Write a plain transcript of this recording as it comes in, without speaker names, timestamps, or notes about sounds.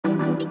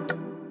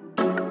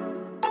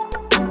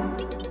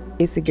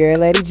It's the girl,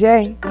 Lady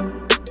J,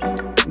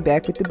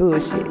 back with the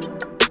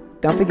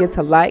bullshit. Don't forget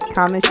to like,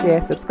 comment,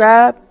 share,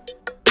 subscribe,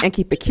 and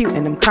keep it cute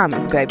in them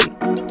comments, baby.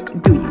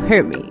 Do you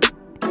hear me?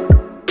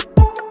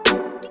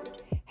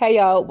 Hey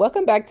y'all,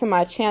 welcome back to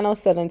my channel,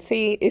 Southern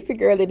Tea. It's the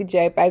girl, Lady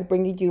J, back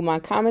bringing you my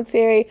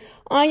commentary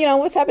on,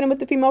 what's happening with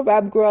the female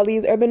rap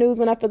girlies, urban news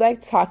when I feel like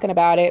talking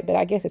about it, but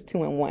I guess it's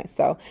 2 in 1.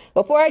 So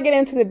before I get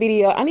into the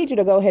video, I need you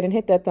to go ahead and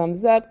hit that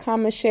thumbs up,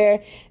 comment,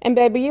 share, and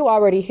baby, you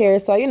already here,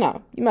 so you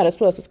might as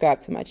well subscribe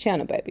to my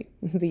channel, baby.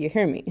 Do you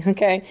hear me?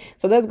 Okay,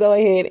 so let's go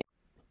ahead.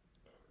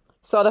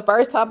 So the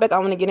first topic I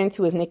want to get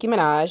into is Nicki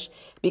Minaj,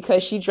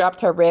 because she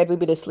dropped her Red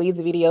Ruby the Sleeves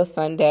video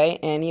Sunday.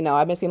 And,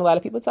 I've been seeing a lot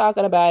of people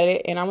talking about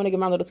it, and I want to get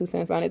my little 2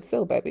 cents on it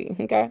too, baby.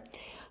 Okay.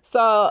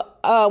 So,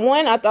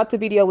 one, I thought the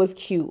video was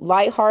cute,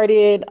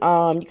 lighthearted.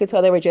 You could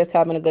tell they were just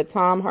having a good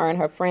time, her and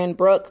her friend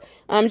Brooke,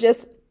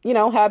 just,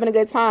 having a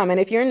good time. And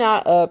if you're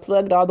not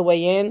plugged all the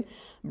way in,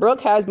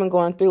 Brooke has been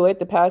going through it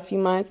the past few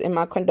months, and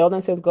my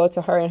condolences go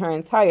to her and her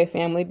entire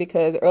family,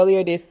 because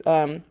earlier this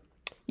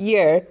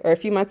year, or a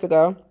few months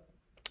ago,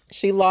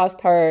 she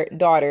lost her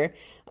daughter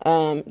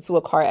to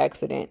a car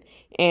accident.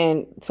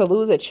 And to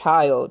lose a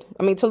child,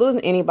 to lose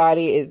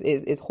anybody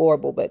is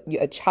horrible, but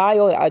a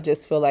child, I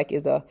just feel like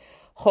is a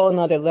whole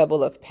nother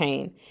level of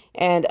pain.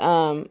 And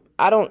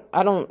I don't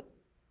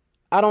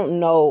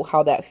know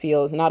how that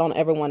feels, and I don't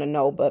ever want to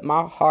know, but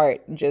my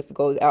heart just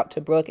goes out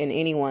to Brooke and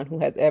anyone who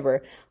has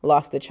ever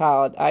lost a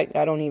child. I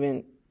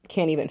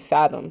can't even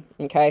fathom.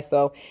 Okay,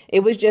 so it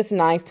was just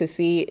nice to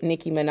see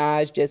Nicki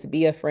Minaj just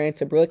be a friend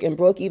to Brooke, and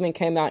Brooke even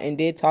came out and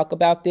did talk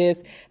about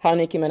this, how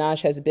Nicki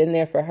Minaj has been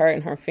there for her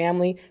and her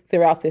family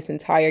throughout this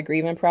entire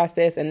grieving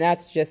process. And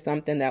that's just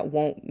something that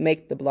won't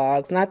make the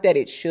blogs, not that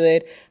it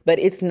should, but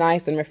it's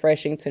nice and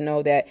refreshing to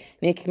know that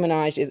Nicki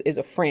Minaj is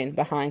a friend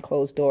behind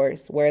closed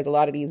doors, whereas a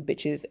lot of these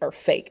bitches are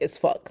fake as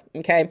fuck.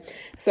 Okay,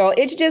 so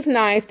it's just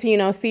nice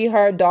to see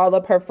her doll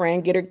up her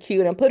friend, get her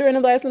cute, and put her in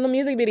the last little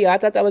music video. I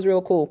thought that was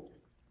real cool.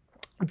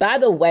 By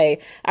the way,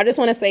 I just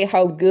want to say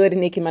how good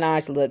Nicki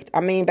Minaj looked.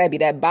 Baby,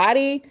 that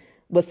body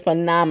was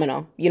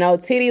phenomenal.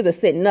 Titties are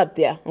sitting up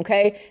there,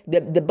 okay?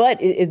 The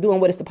butt is doing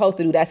what it's supposed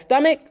to do. That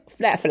stomach,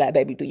 flat,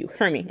 baby. Do you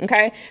hear me?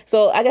 Okay?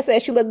 So, like I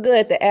said, she looked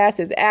good. The ass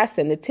is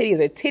assing. The titties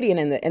are tittying,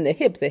 and the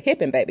hips are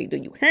hipping, baby. Do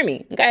you hear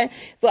me? Okay?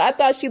 So, I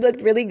thought she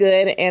looked really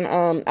good, and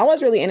I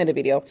was really into the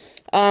video.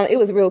 It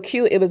was real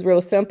cute. It was real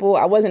simple.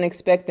 I wasn't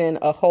expecting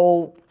a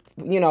whole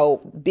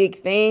big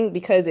thing,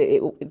 because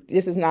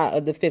this is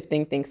not the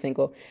 15 thing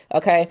single.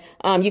 Okay.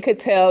 You could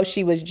tell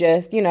she was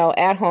just,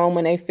 at home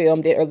when they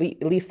filmed it, or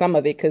at least some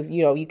of it, because,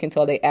 you can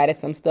tell they added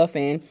some stuff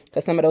in,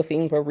 because some of those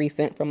scenes were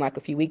recent from like a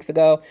few weeks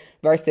ago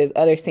versus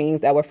other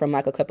scenes that were from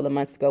like a couple of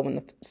months ago when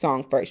the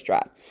song first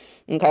dropped.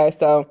 Okay.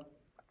 So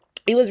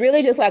it was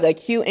really just like a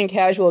cute and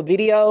casual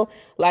video,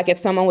 like if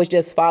someone was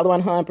just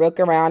following her and Brooke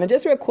around and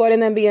just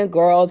recording them being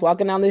girls,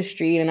 walking down the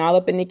street and all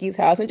up in Nicki's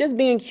house and just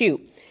being cute.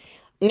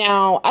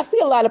 Now, I see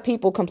a lot of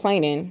people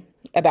complaining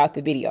about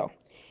the video,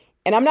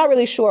 and I'm not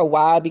really sure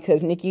why,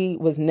 because Nicki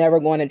was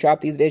never going to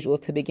drop these visuals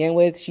to begin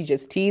with. She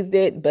just teased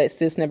it, but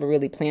sis never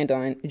really planned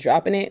on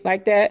dropping it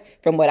like that,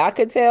 from what I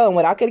could tell and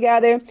what I could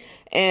gather.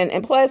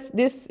 And plus,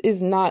 this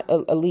is not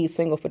a lead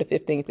single for the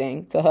 15th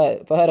thing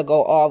for her to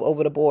go all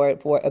over the board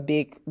for a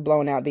big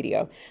blown out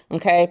video.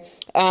 Okay.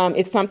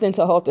 It's something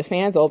to hold the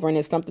fans over, and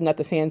it's something that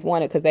the fans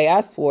wanted because they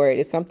asked for it.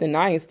 It's something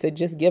nice to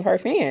just give her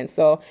fans.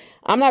 So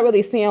I'm not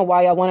really seeing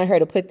why I wanted her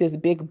to put this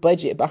big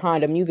budget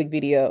behind a music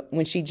video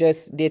when she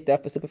just did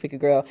that for Super Freaky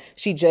Girl.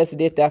 She just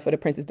did that for the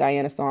Princess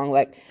Diana song.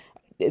 Like,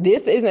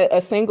 this isn't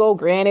a single,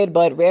 granted,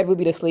 but Red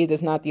Ruby the Sleeves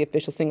is not the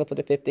official single for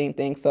the 15th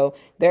thing. So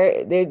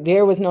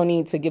there was no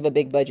need to give a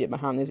big budget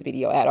behind this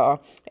video at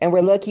all. And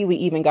we're lucky we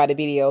even got a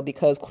video,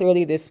 because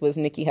clearly this was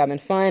Nicki having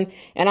fun.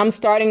 And I'm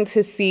starting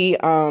to see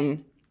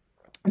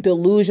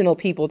delusional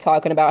people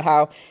talking about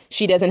how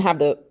she doesn't have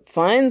the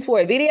funds for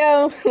a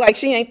video, like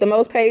she ain't the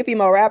most paid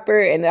female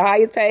rapper and the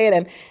highest paid,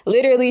 and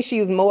literally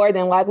she's more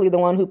than likely the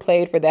one who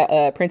played for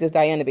that Princess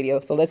Diana video.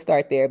 So let's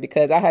start there,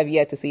 because I have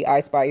yet to see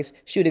Ice Spice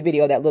shoot a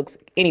video that looks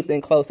anything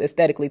close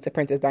aesthetically to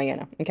Princess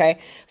Diana. Okay,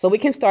 so we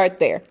can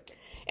start there.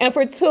 And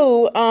for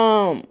 2,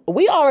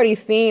 we already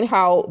seen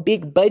how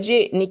big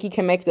budget Nicki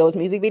can make those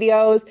music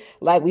videos.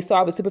 Like we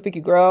saw it with Super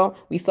Freaky Girl.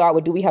 We saw it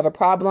with Do We Have a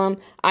Problem?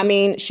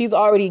 She's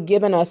already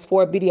given us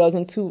 4 videos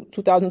in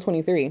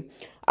 2023.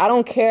 I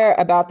don't care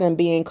about them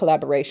being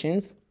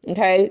collaborations.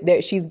 Okay.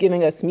 That she's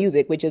giving us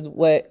music, which is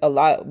what a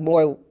lot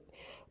more.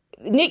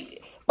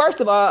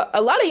 First of all,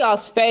 a lot of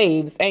y'all's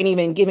faves ain't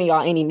even giving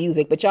y'all any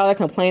music, but y'all are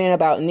complaining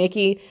about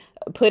Nicki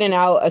putting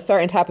out a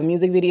certain type of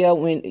music video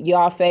when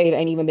y'all fave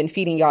ain't even been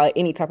feeding y'all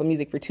any type of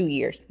music for 2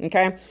 years.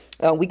 Okay.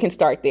 We can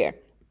start there.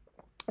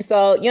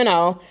 So,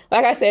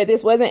 like I said,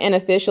 this wasn't an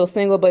official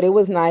single, but it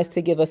was nice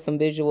to give us some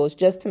visuals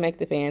just to make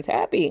the fans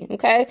happy.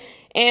 Okay.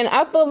 And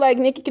I feel like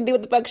Nicki can do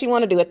what the fuck she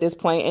want to do at this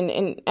point.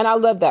 And I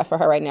love that for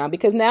her right now,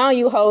 because now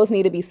you hoes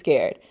need to be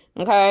scared.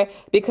 Okay.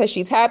 Because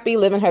she's happy,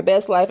 living her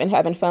best life and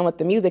having fun with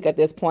the music at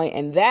this point.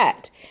 And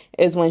that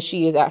is when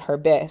she is at her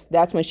best.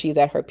 That's when she's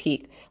at her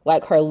peak,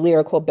 like her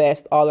lyrical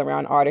best all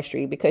around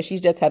artistry, because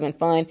she's just having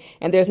fun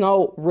and there's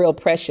no real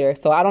pressure.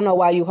 So I don't know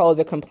why you hoes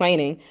are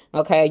complaining.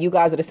 Okay, you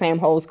guys are the same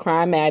hoes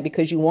crying mad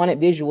because you wanted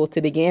visuals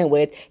to begin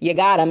with. You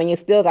got them and you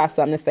still got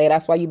something to say.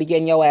 That's why you be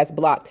getting your ass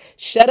blocked.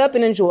 Shut up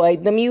and enjoy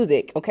the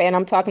music. Okay, and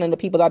I'm talking to the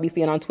people I be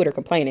seeing on Twitter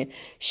complaining.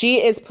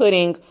 She is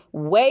putting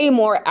way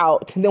more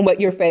out than what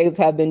your faves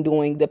have been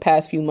doing the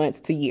past few months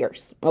to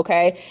years.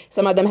 Okay,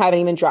 some of them haven't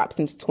even dropped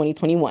since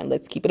 2021.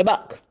 Let's keep it a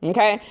buck.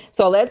 Okay,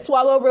 so let's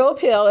swallow a real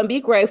pill and be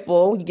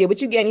grateful. You get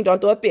what you get and you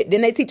don't throw a fit.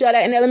 Didn't they teach y'all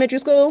that in elementary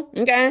school?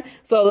 Okay,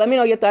 so let me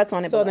know your thoughts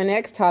on it. So the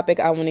next topic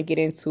I want to get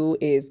into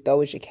is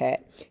Doja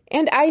Cat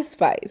and Ice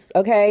Spice.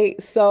 Okay,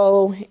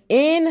 so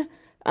in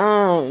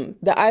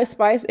the Ice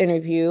Spice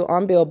interview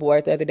on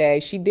Billboard the other day,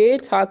 she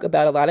did talk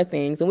about a lot of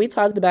things, and we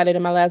talked about it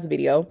in my last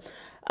video.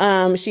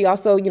 She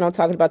also,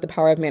 talked about the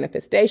power of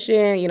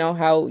manifestation,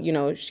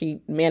 how, she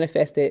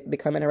manifested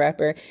becoming a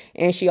rapper,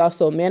 and she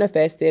also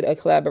manifested a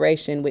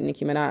collaboration with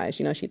Nicki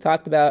Minaj. She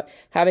talked about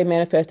having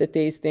manifested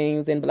these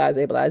things and blase,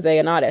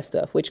 and all that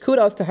stuff, which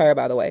kudos to her,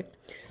 by the way.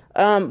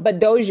 But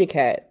Doja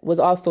Cat was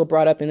also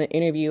brought up in the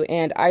interview,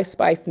 and Ice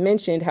Spice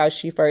mentioned how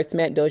she first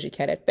met Doja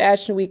Cat at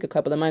Fashion Week a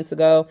couple of months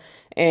ago,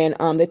 and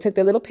they took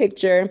their little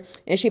picture,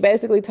 and she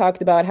basically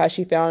talked about how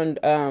she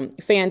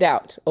fanned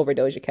out over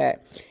Doja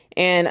Cat.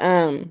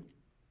 And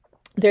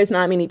there's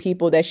not many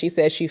people that she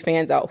says she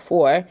fans out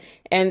for,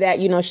 and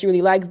that, she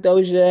really likes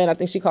Doja, and I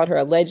think she called her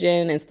a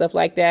legend and stuff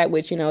like that,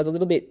 which, is a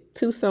little bit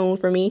too soon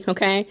for me,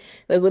 okay?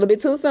 It's a little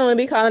bit too soon to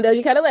be calling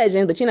Doja Cat a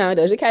legend, but,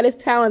 Doja Cat is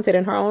talented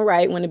in her own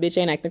right when the bitch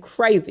ain't acting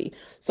crazy.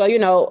 So,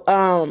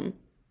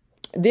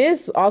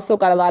 this also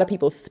got a lot of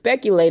people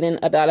speculating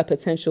about a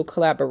potential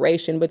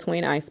collaboration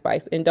between Ice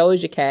Spice and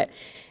Doja Cat.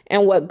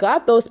 And what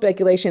got those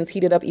speculations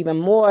heated up even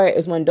more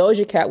is when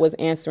Doja Cat was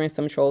answering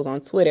some trolls on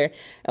Twitter.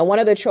 And one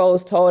of the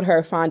trolls told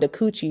her find a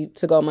coochie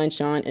to go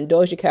munch on, and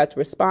Doja Cat's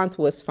response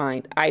was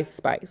find Ice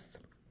Spice.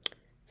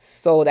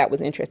 So that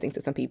was interesting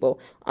to some people.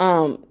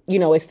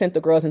 It sent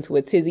the girls into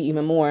a tizzy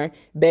even more,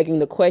 begging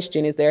the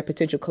question, is there a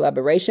potential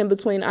collaboration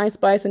between Ice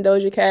Spice and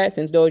Doja Cat?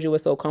 Since Doja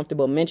was so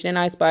comfortable mentioning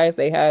Ice Spice,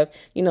 they have,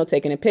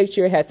 taken a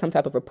picture, had some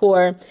type of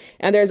rapport.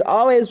 And there's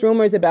always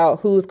rumors about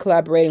who's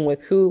collaborating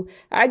with who.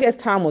 I guess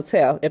time will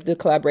tell if the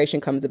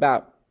collaboration comes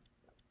about.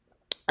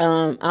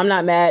 I'm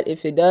not mad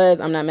if it does.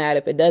 I'm not mad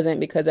if it doesn't,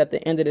 because at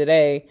the end of the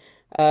day,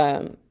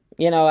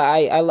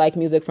 I like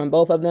music from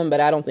both of them, but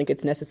I don't think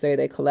it's necessary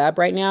they collab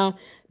right now.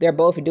 They're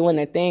both doing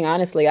their thing.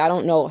 Honestly, I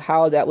don't know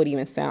how that would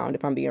even sound,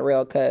 if I'm being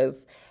real,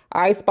 because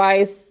Ice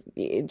Spice,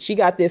 she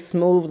got this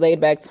smooth,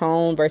 laid-back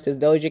tone versus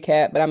Doja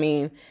Cat. But,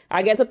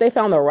 I guess if they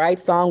found the right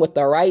song with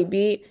the right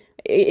beat,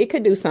 it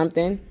could do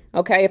something.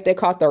 Okay, if they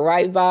caught the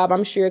right vibe,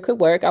 I'm sure it could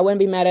work. I wouldn't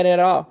be mad at it at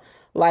all.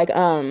 Like,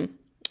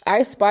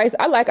 Ice Spice,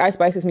 I like Ice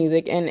Spice's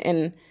music,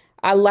 and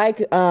I like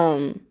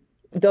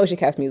Doja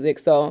Cat's music,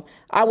 so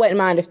I wouldn't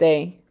mind if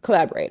they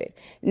collaborated.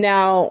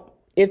 Now,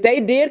 if they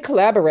did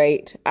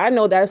collaborate, I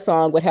know that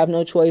song would have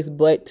no choice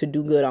but to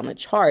do good on the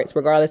charts,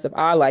 regardless if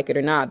I like it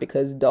or not,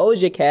 because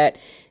Doja Cat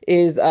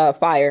is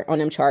fire on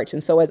them charts,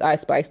 and so is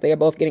Ice Spice. They are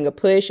both getting a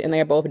push, and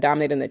they are both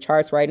dominating the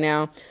charts right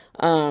now.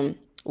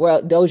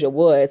 Well, Doja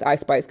was,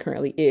 Ice Spice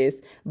currently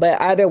is.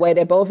 But either way,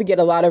 they both get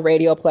a lot of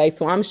radio play,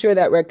 so I'm sure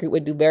that record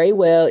would do very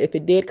well if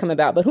it did come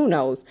about, but who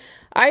knows?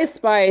 Ice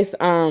Spice,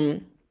 her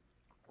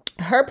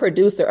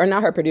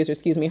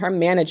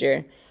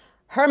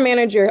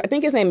manager, I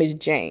think his name is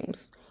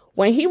James.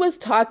 When he was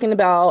talking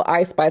about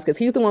Ice Spice, because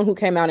he's the one who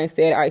came out and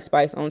said Ice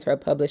Spice owns her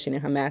publishing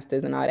and her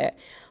masters and all that.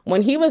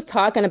 When he was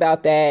talking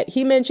about that,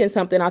 he mentioned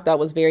something I thought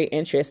was very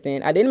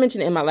interesting. I didn't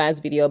mention it in my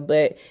last video,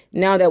 but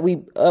now that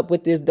we up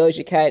with this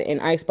Doja Cat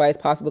and Ice Spice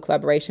possible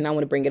collaboration, I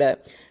want to bring it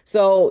up.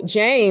 So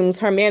James,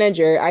 her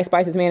manager, Ice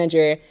Spice's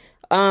manager,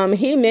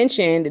 he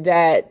mentioned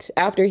that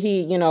after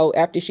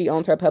she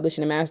owns her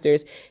publishing and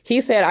masters,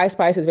 he said Ice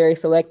Spice is very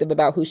selective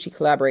about who she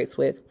collaborates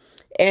with,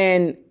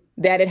 and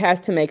that it has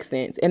to make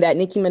sense, and that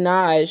Nicki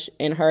Minaj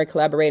and her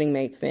collaborating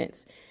made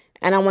sense.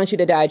 And I want you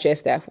to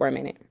digest that for a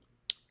minute.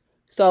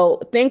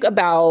 So think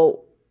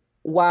about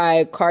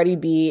why Cardi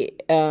B,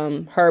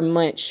 her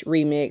Munch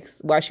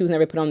remix, why she was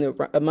never put on the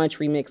Munch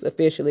remix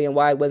officially, and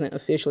why it wasn't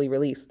officially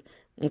released.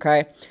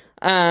 Okay.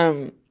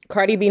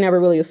 Cardi B never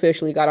really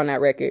officially got on that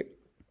record.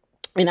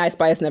 And Ice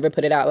Spice never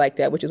put it out like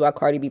that, which is why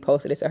Cardi B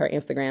posted it to her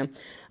Instagram.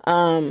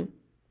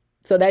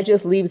 So that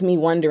just leaves me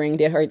wondering,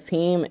 did her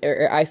team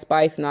or Ice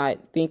Spice not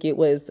think it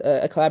was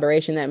a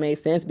collaboration that made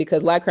sense?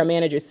 Because like her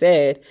manager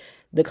said,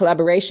 the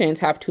collaborations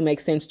have to make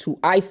sense to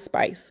Ice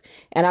Spice.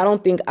 And I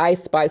don't think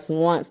Ice Spice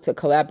wants to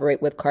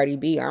collaborate with Cardi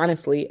B,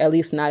 honestly, at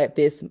least not at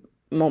this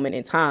moment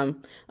in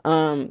time.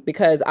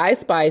 Because Ice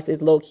Spice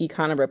is low-key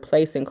kind of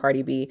replacing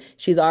Cardi B.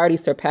 She's already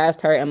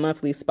surpassed her in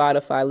monthly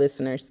Spotify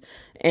listeners.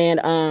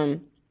 And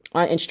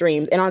in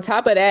streams. And on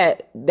top of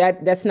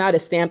that's not a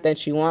stamp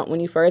that you want when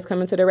you first come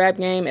into the rap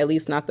game, at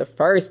least not the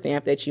first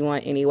stamp that you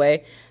want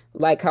anyway.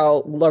 like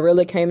how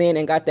Glorilla came in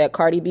and got that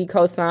Cardi B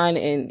cosign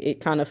and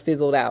it kind of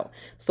fizzled out.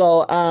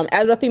 So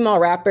as a female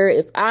rapper,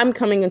 if I'm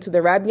coming into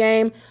the rap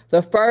game,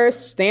 the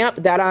first stamp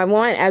that I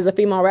want as a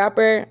female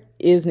rapper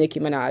is Nicki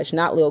Minaj,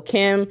 not Lil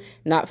Kim,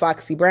 not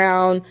Foxy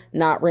Brown,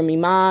 not Remy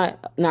Ma,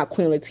 not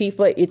Queen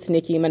Latifah. It's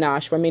Nicki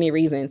Minaj for many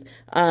reasons.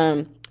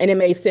 And it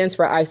made sense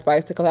for Ice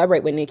Spice to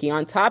collaborate with Nicki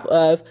on top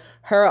of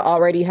her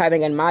already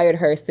having admired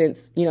her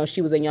since, you know,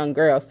 she was a young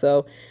girl.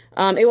 So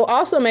it will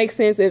also make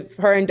sense if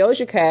her and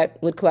Doja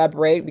Cat would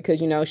collaborate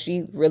because, you know,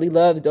 she really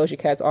loves Doja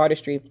Cat's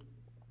artistry.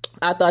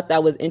 I thought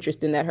that was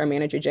interesting that her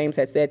manager, James,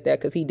 had said that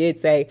because he did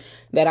say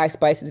that Ice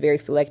Spice is very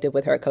selective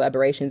with her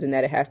collaborations and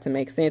that it has to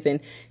make sense. And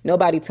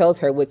nobody tells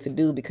her what to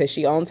do because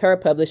she owns her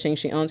publishing,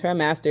 she owns her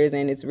masters,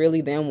 and it's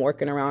really them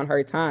working around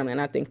her time. And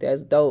I think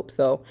that's dope.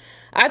 So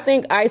I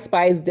think Ice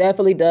Spice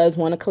definitely does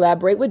want to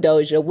collaborate with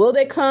Doja. Will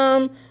they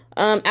come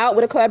out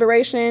with a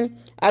collaboration?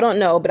 I don't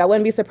know, but I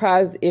wouldn't be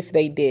surprised if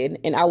they did.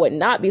 And I would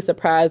not be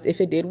surprised if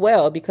it did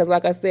well because,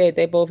 like I said,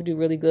 they both do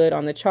really good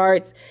on the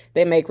charts.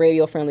 They make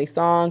radio-friendly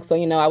songs. So,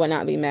 you know, I would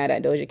not be mad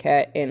at Doja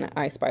Cat and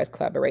Ice Spice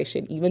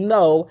collaboration, even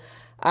though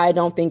I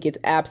don't think it's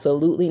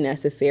absolutely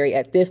necessary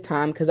at this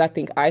time because I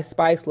think Ice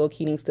Spice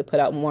low-key needs to put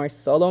out more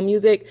solo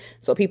music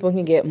so people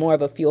can get more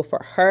of a feel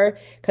for her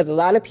because a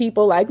lot of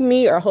people like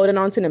me are holding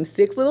on to them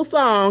 6 little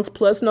songs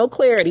plus no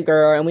clarity,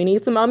 girl, and we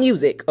need some more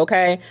music,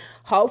 okay?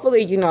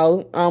 Hopefully, you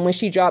know, when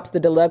she drops the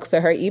deluxe to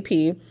her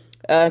EP,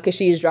 because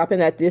she is dropping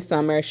that this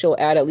summer, she'll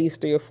add at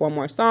least 3 or 4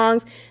 more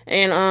songs.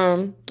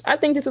 And I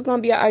think this is going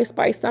to be an Ice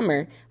Spice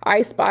summer.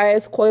 Ice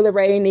Spice, Coi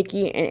Leray,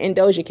 Nicki, and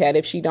Doja Cat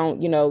if she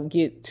don't, you know,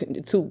 get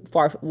too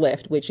far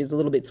left, which is a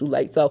little bit too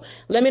late. So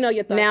let me know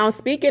your thoughts. Now,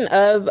 speaking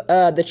of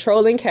the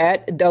trolling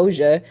cat,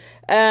 Doja,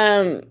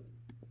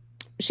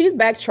 she's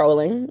back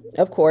trolling,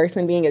 of course,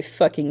 and being a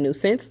fucking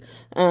nuisance.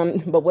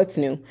 But what's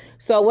new?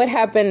 So what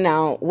happened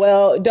now?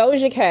 Well,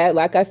 Doja Cat,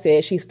 like I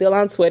said, she's still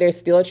on Twitter,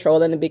 still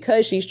trolling. And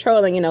because she's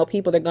trolling, you know,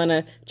 people are going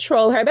to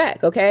troll her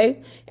back,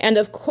 okay? And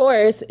of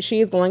course,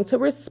 she's going to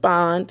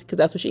respond because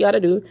that's what she got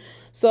to do.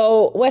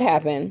 So what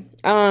happened?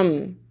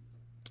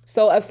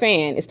 So a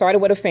fan, it started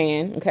with a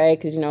fan, okay,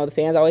 because, you know, the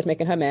fan's always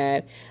making her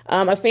mad.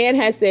 A fan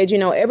had said, you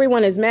know,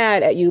 everyone is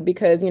mad at you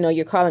because, you know,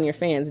 you're calling your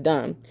fans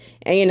dumb.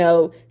 And, you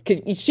know,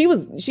 because she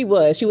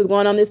was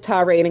going on this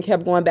tirade and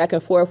kept going back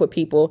and forth with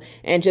people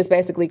and just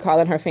basically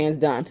calling her fans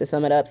dumb, to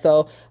sum it up.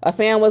 So a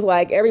fan was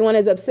like, everyone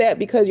is upset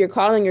because you're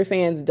calling your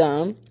fans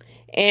dumb.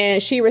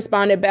 And she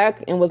responded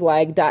back and was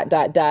like, ...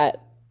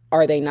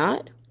 are they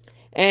not?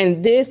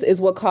 And this is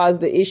what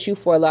caused the issue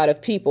for a lot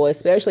of people,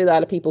 especially a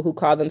lot of people who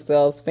call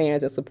themselves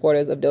fans and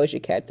supporters of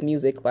Doja Cat's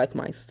music like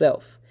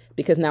myself,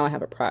 because now I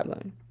have a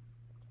problem.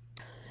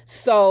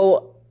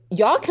 So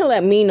y'all can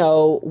let me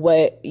know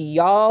what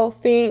y'all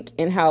think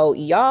and how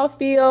y'all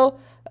feel,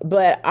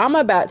 but I'm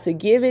about to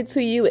give it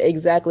to you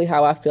exactly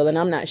how I feel, and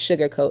I'm not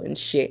sugarcoating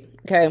shit,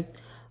 okay?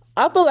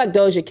 I feel like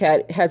Doja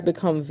Cat has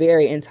become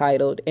very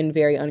entitled and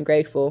very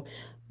ungrateful.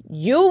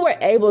 You were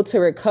able to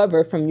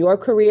recover from your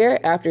career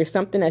after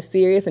something as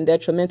serious and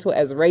detrimental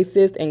as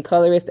racist and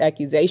colorist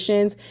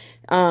accusations,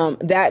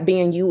 that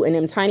being you in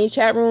them tiny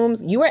chat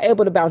rooms. You were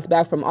able to bounce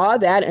back from all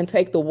that and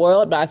take the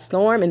world by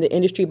storm and the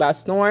industry by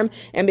storm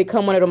and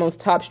become one of the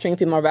most top streamed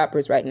female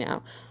rappers right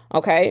now.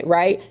 Okay,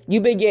 right?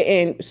 You've been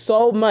getting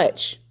so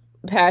much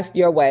passed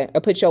your way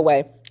or put your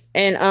way.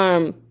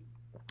 And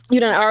you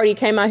done already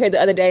came out here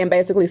the other day and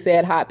basically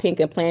said Hot Pink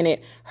and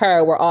Planet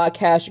Her were all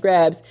cash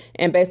grabs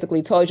and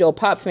basically told your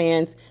pop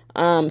fans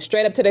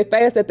straight up to their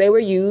face that they were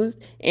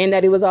used and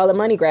that it was all a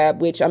money grab,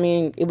 which, I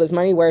mean, it was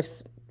money well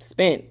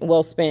spent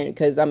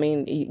because, I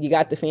mean, you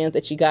got the fans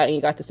that you got and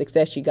you got the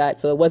success you got,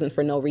 so it wasn't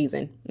for no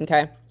reason,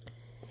 okay?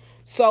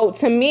 So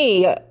to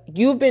me,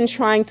 you've been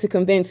trying to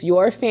convince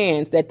your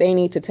fans that they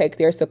need to take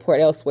their support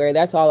elsewhere.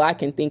 That's all I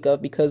can think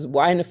of, because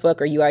why in the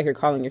fuck are you out here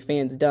calling your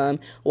fans dumb?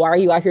 Why are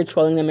you out here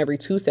trolling them every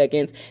 2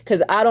 seconds?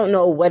 Because I don't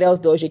know what else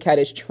Doja Cat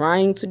is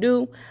trying to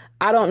do.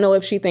 I don't know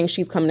if she thinks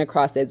she's coming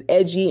across as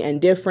edgy and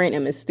different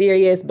and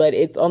mysterious, but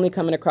it's only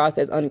coming across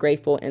as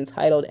ungrateful,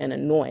 entitled, and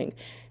annoying.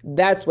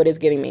 That's what it's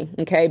getting me,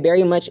 okay?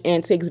 Very much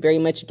antics, very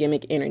much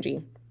gimmick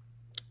energy.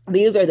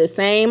 These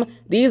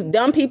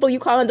dumb people you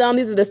calling dumb,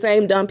 these are the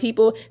same dumb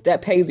people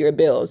that pays your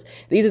bills.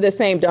 These are the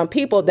same dumb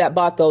people that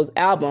bought those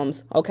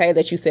albums, okay,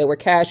 that you said were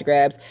cash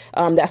grabs,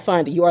 that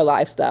fund your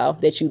lifestyle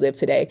that you live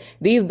today.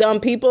 These dumb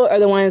people are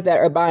the ones that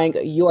are buying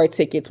your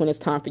tickets when it's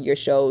time for your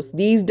shows.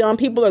 These dumb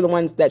people are the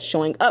ones that's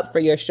showing up for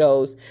your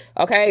shows,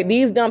 okay?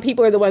 These dumb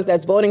people are the ones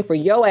that's voting for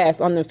your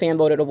ass on the fan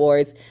voted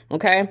awards,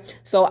 okay?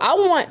 So I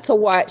want to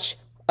watch,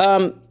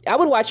 I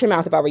would watch your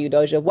mouth if I were you,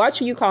 Doja. Watch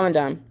who you calling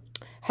dumb.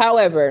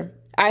 However,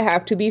 I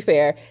have to be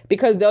fair,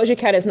 because Doja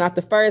Cat is not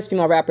the first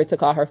female rapper to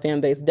call her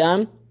fan base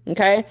dumb,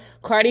 okay?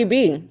 Cardi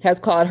B has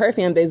called her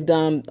fan base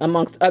dumb,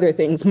 amongst other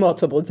things,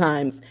 multiple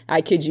times.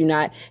 I kid you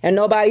not. And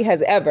nobody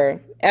has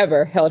ever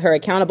held her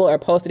accountable or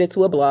posted it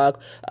to a blog,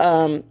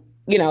 you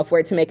know, for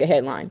it to make a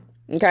headline,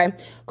 okay?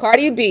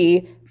 Cardi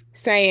B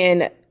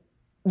saying,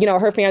 you know,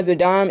 her fans are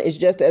dumb is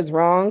just as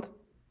wrong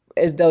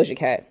is Doja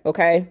Cat.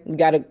 Okay, you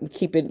gotta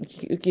keep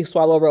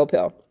swallow a real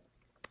pill.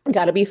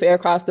 Gotta be fair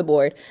across the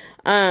board.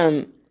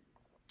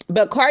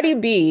 But Cardi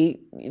B,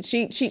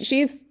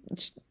 she's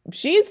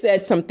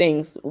said some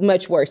things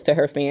much worse to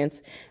her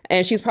fans.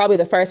 And she's probably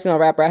the first female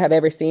rapper I have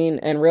ever seen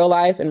in real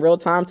life, in real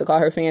time, to call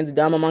her fans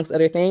dumb, amongst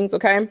other things,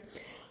 okay?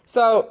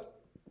 So,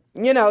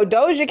 you know,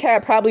 Doja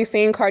Cat probably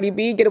seen Cardi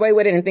B get away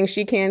with it and thinks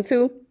she can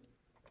too.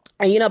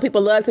 And, you know,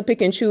 people love to pick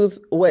and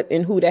choose what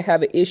and who they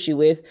have an issue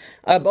with.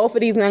 Both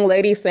of these young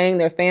ladies saying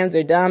their fans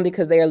are dumb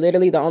because they are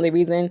literally the only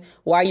reason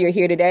why you're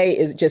here today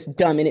is just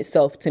dumb in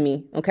itself to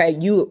me. Okay.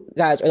 You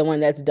guys are the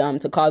one that's dumb.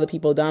 To call the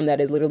people dumb that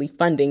is literally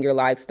funding your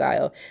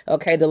lifestyle.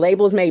 Okay. The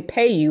labels may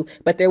pay you,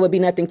 but there would be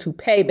nothing to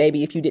pay,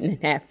 baby, if you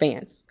didn't have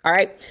fans. All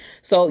right.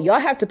 So y'all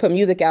have to put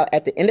music out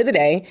at the end of the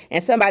day,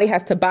 and somebody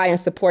has to buy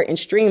and support and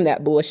stream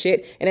that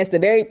bullshit. And it's the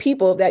very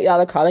people that y'all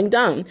are calling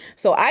dumb.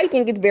 So I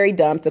think it's very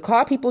dumb to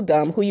call people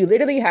dumb who you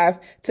literally have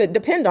to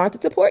depend on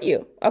to support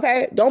you.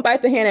 Okay. Don't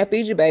bite the hand that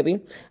feeds you, baby.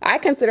 I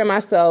consider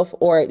myself,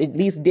 or at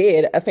least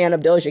did, a fan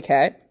of Doja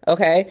Cat.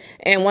 Okay.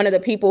 And one of the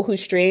people who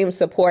stream,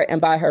 support,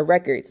 and buy her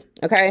records.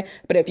 Okay.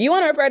 But if you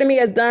want to refer to me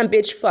as dumb,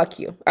 bitch, fuck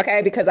you.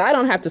 Okay. Because I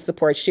don't have to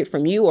support shit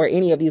from you or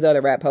any of these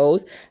other rap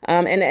hoes.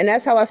 And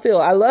that's how I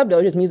feel. I love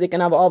Doja's music,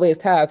 and I've always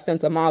have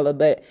since Amala.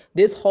 But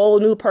this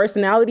whole new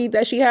personality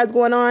that she has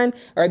going on,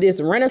 or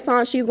this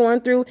renaissance she's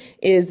going through,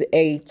 is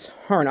a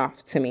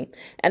turnoff to me.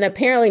 And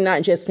apparently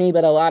not just me,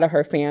 but a lot of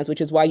her fans,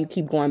 which is why you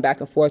keep going back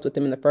and forth with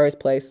them in the first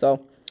place.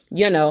 So,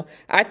 you know,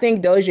 I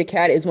think Doja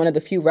Cat is one of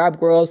the few rap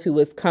girls who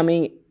was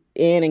coming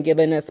in and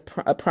giving us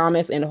a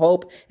promise and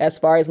hope as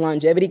far as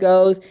longevity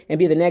goes and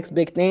be the next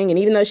big thing. And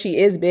even though she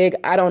is big,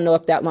 I don't know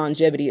if that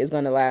longevity is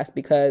going to last,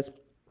 because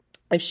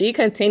if she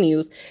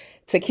continues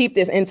to keep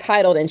this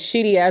entitled and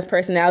shitty ass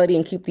personality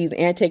and keep these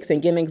antics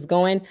and gimmicks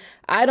going,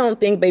 I don't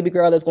think baby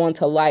girl is going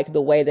to like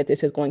the way that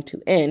this is going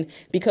to end,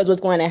 because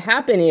what's going to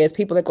happen is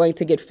people are going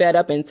to get fed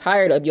up and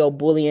tired of your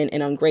bullying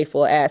and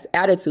ungrateful ass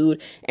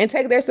attitude and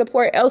take their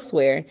support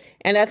elsewhere.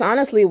 And that's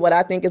honestly what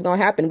I think is going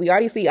to happen. We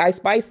already see Ice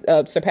Spice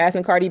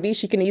surpassing Cardi B.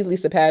 She can easily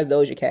surpass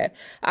Doja Cat.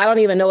 I don't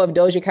even know if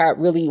Doja Cat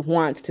really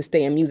wants to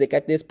stay in music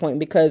at this point,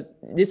 because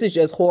this is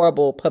just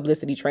horrible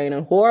publicity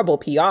training, horrible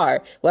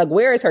PR. Like,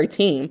 where is her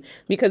team?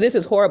 Because this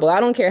is horrible.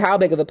 I don't care how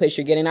big of a push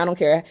you're getting. I don't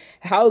care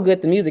how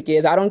good the music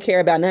is. I don't care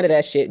about none of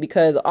that shit,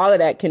 because all of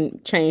that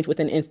can change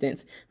within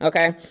instance.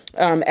 Okay.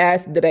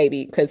 Ask the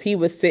baby, because he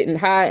was sitting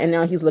high and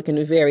now he's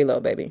looking very low,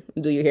 baby.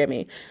 Do you hear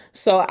me?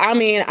 So, I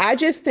mean, I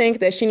just think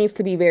that she needs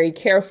to be very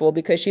careful,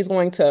 because she's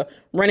going to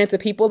run into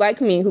people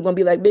like me who are going to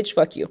be like, bitch,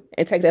 fuck you,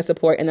 and take that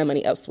support and that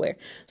money elsewhere.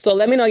 So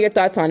let me know your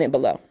thoughts on it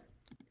below.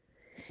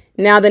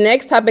 Now, the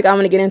next topic I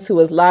want to get into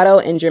is Lotto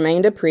and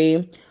Jermain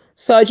Dupri.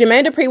 So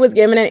Jermain Dupri was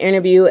given an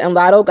interview and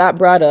Lotto got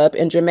brought up,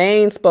 and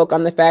Jermain spoke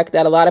on the fact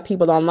that a lot of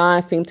people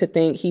online seem to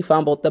think he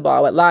fumbled the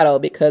ball with Lotto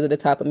because of the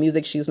type of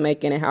music she's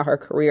making and how her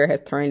career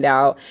has turned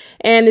out.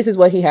 And this is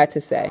what he had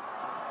to say.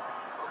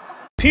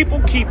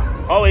 People keep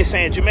always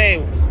saying,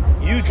 Jermain,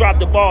 you dropped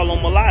the ball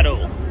on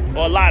Mulatto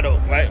or Lotto,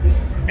 right?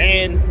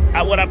 And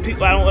what I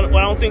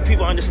don't think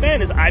people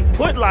understand is I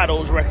put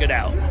Lotto's record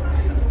out.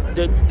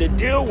 The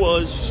deal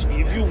was,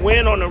 if you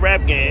win on the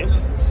rap game,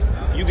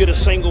 you get a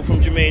single from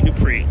Jermain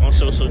Dupri on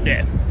So So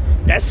Def.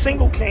 That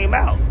single came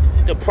out.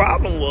 The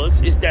problem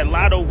is that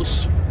Lotto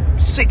was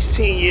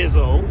 16 years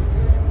old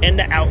and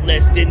the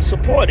outlets didn't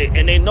support it,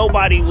 and then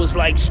nobody was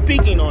like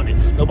speaking on it.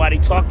 Nobody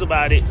talked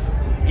about it.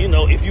 You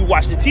know, if you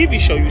watched the TV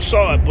show, you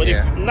saw it, but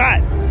if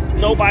not,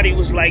 nobody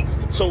was like,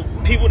 so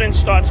people didn't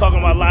start talking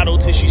about Lotto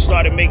till she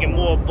started making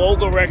more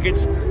vulgar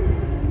records,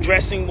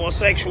 dressing more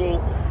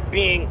sexual,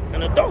 being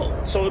an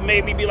adult. So it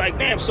made me be like,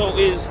 damn, so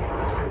is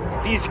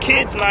these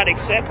kids not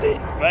accepted,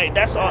 right?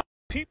 That's all.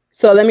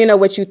 So let me know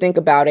what you think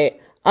about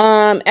it.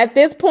 At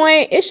this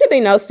point, it should be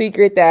no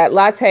secret that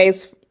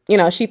Latte's, you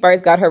know, she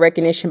first got her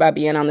recognition by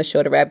being on the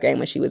show The Rap Game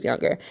when she was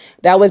younger.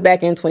 That was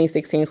back in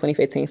 2016,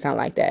 2015, something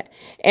like that.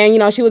 And, you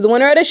know, she was the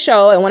winner of the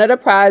show, and one of the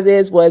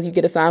prizes was you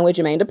get a song with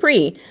Jermain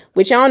Dupri,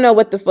 which I don't know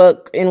what the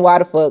fuck and why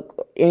the fuck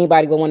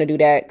anybody would want to do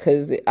that,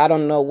 because I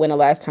don't know when the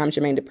last time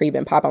Jermain Dupri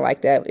been popping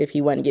like that if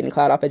he wasn't getting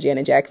clout off of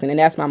Janet Jackson, and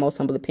that's my most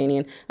humble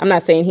opinion. I'm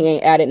not saying he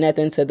ain't added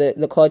nothing to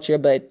the culture,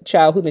 but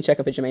child, who been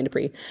checking for Jermain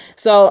Dupri?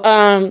 So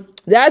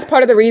that's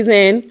part of the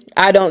reason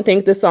I don't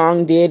think the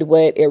song did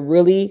what it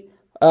really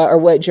or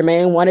what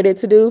Jermain wanted it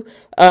to do.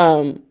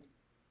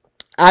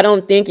 I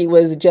don't think it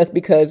was just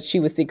because she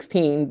was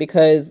 16,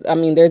 because, I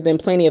mean, there's been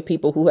plenty of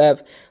people who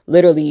have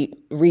literally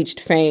reached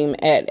fame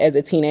as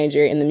a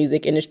teenager in the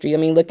music industry. I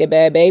mean, look at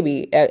Bad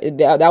Baby.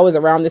 That was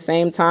around the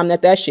same time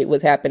that shit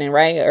was happening,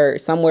 right? Or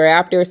somewhere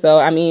after. So,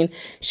 I mean,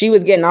 she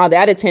was getting all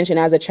that attention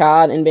as a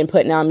child and been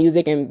putting out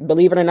music, and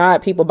believe it or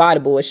not, people buy the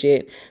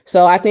bullshit.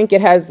 So I think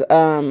it has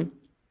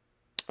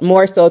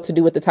more so to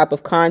do with the type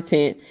of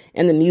content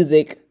and the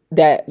music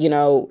that, you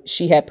know,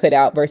 she had put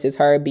out versus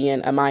her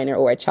being a minor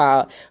or a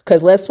child.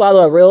 Because let's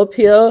swallow a real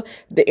pill.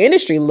 The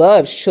industry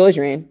loves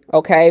children,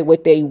 okay,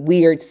 with they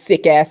weird,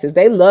 sick asses.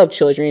 They love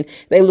children.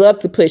 They love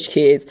to push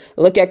kids.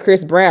 Look at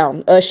Chris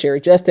Brown, Usher,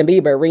 Justin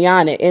Bieber,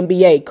 Rihanna,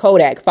 NBA,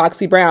 Kodak,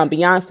 Foxy Brown,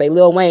 Beyonce,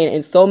 Lil Wayne,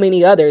 and so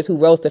many others who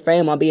rose to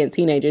fame on being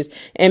teenagers.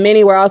 And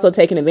many were also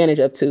taken advantage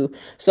of too.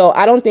 So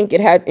I don't think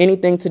it had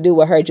anything to do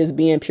with her just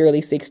being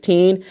purely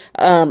 16.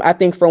 I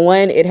think for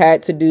one, it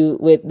had to do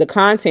with the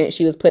content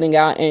she was putting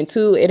out, and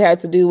two, it had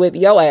to do with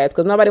yo ass,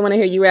 because nobody want to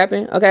hear you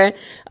rapping, okay?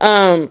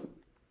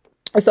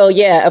 So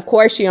yeah, of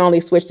course she only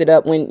switched it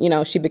up when, you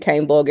know, she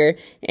became vulgar.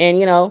 And,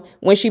 you know,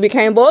 when she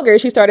became vulgar,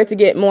 she started to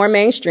get more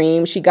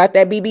mainstream. She got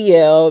that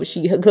BBL.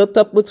 She hooked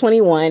up with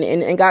 21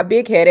 and got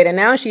big headed. And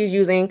now she's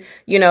using,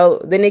 you know,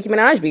 the Nicki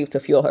Minaj beef to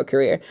fuel her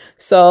career.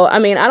 So, I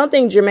mean, I don't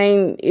think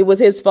Jermain, it was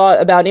his fault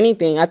about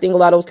anything. I think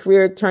Latto's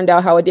career turned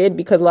out how it did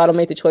because Latto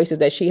made the choices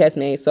that she has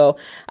made. So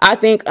I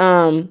think,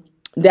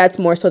 that's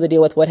more so to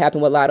deal with what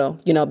happened with Latto,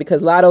 you know,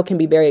 because Latto can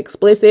be very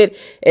explicit,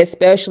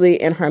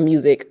 especially in her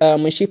music.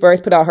 When she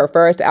first put out her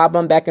first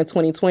album back in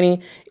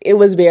 2020, it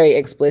was very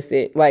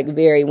explicit, like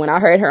very. When I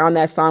heard her on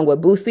that song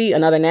with Boosie,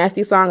 another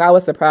nasty song, I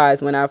was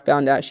surprised when I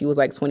found out she was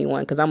like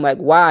 21, because I'm like,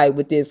 why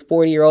would this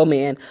 40-year-old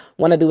man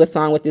want to do a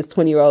song with this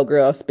 20-year-old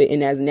girl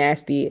spitting as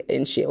nasty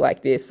and shit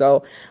like this?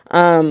 So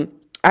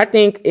I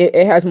think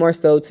it has more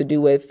so to do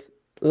with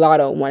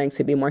Latto wanting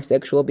to be more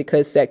sexual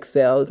because sex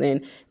sells,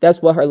 and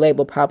that's what her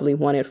label probably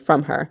wanted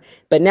from her.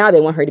 But now they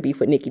want her to be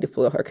for Nicki to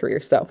fuel her career.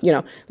 So, you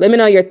know, let me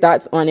know your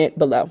thoughts on it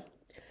below.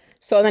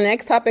 So the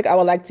next topic I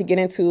would like to get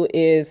into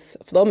is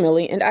Flo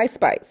Milli and Ice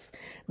Spice.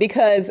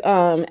 Because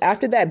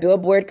after that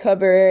Billboard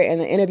cover and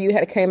the interview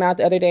had came out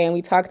the other day, and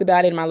we talked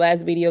about it in my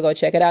last video, go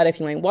check it out if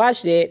you ain't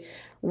watched it.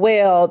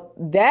 Well,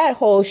 that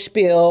whole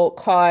spiel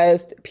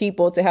caused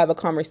people to have a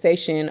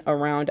conversation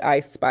around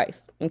Ice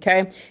Spice,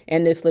 okay?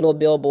 And this little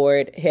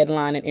Billboard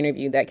headline and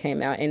interview that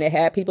came out, and it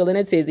had people in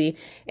a tizzy,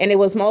 and it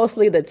was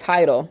mostly the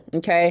title,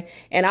 okay?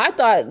 And I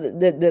thought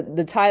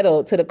the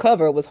title to the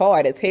cover was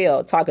hard as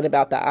hell, talking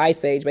about the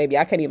Ice Age, baby.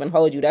 I can't even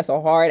hold you. That's a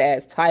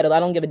hard-ass title.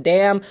 I don't give a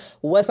damn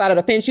what side of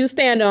the fence you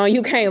stand on.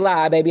 You can't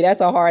lie, baby.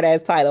 That's a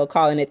hard-ass title,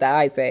 calling it the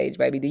Ice Age,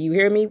 baby. Do you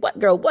hear me? What,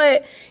 girl,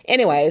 what?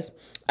 Anyways,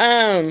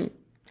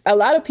 a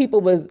lot of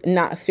people was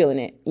not feeling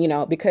it, you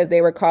know, because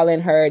they were calling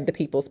her the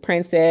people's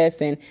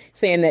princess and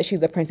saying that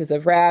she's a princess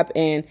of rap.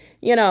 And,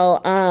 you know,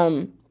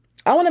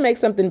 I want to make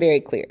something very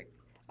clear.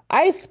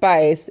 Ice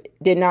Spice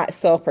did not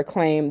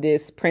self-proclaim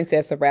this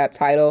princess of rap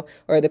title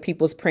or the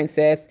people's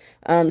princess.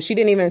 She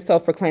didn't even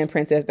self-proclaim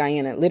Princess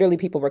Diana. Literally,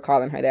 people were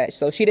calling her that.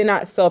 So she did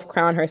not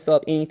self-crown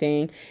herself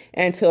anything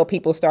until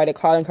people started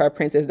calling her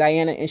Princess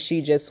Diana, and she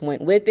just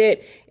went with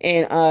it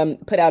and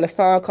put out a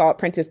song called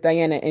Princess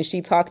Diana, and she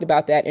talked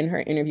about that in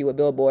her interview with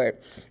Billboard.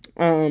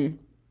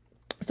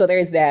 So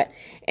there's that.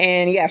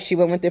 And yeah, she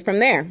went with it from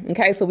there.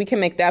 Okay, so we can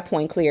make that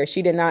point clear.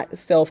 She did not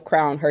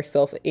self-crown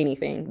herself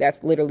anything.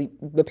 That's literally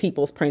the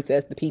people's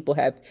princess. The people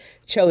have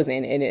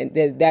chosen,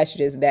 and that's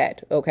just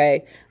that.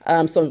 Okay,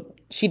 so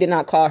she did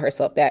not call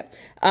herself that.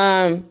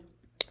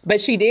 But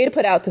she did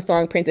put out the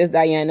song Princess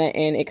Diana,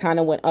 and it kind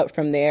of went up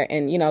from there.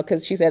 And, you know,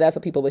 because she said that's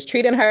what people was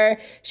treating her.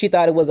 She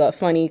thought it was a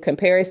funny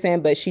comparison,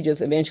 but she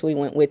just eventually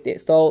went with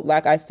it. So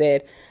like I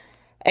said,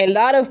 a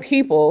lot of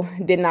people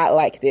did not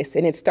like this,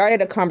 and it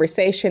started a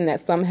conversation that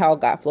somehow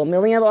got Flo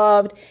Milli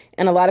involved,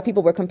 and a lot of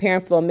people were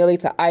comparing Flo Milli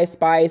to Ice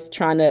Spice,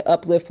 trying to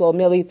uplift Flo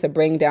Milli to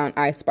bring down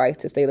Ice Spice,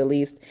 to say the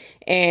least.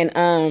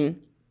 And,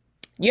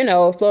 you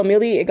know, Flo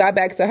Milli, it got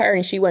back to her,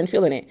 and she wasn't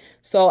feeling it.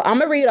 So I'm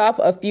going to read off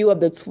a few of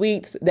the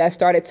tweets that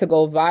started to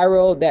go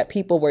viral that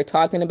people were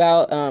talking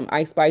about,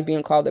 Ice Spice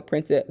being called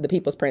the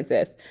people's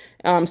princess.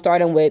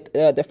 Starting with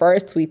the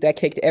first tweet that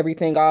kicked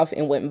everything off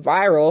and went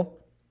viral.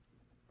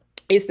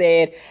 It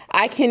said,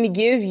 I can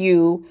give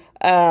you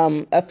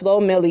a Flo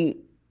Milli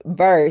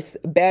verse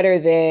better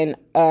than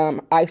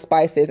Ice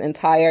Spice's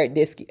entire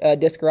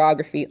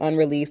discography,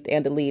 unreleased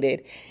and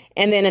deleted.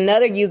 And then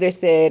another user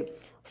said,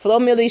 Flo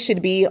Milli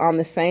should be on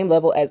the same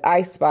level as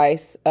Ice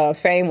Spice,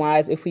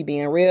 fame-wise, if we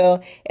being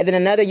real. And then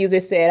another user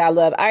said, I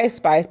love Ice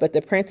Spice, but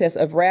the princess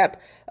of rap,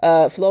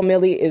 Flo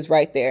Milli is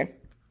right there.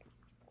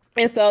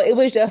 And so it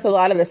was just a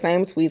lot of the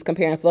same tweets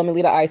comparing Flo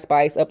Milli to Ice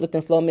Spice,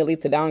 uplifting Flo Milli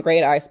to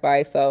downgrade Ice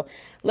Spice. So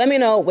let me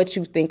know what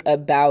you think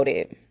about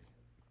it.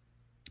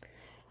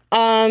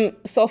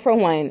 So for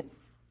one,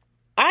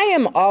 I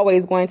am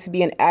always going to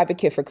be an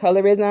advocate for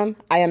colorism.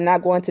 I am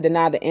not going to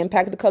deny the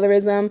impact of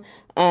colorism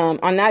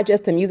on not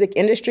just the music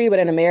industry, but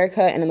in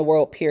America and in the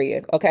world,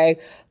 period. Okay.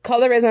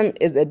 Colorism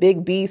is a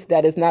big beast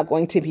that is not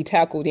going to be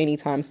tackled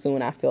anytime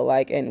soon, I feel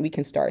like, and we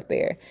can start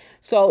there.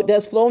 So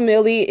does Flo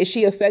Milli, is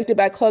she affected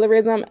by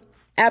colorism?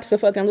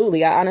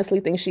 Absolutely. I honestly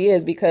think she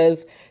is,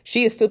 because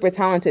she is super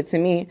talented to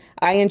me.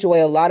 I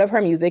enjoy a lot of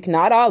her music,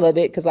 not all of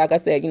it, because like I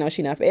said, you know,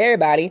 she's not for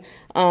everybody.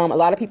 A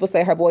lot of people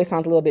say her voice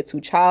sounds a little bit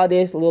too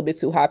childish, a little bit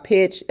too high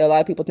pitched. A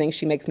lot of people think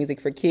she makes music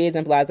for kids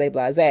and blase,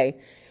 blase.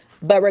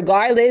 But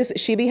regardless,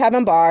 she be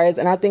having bars,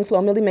 and I think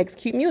Flo Milli makes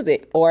cute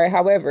music, or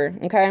however,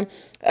 okay?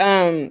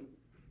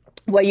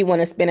 way you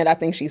want to spin it, I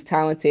think she's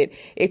talented.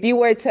 If you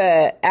were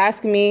to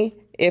ask me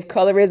if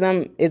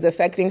colorism is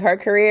affecting her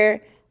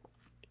career,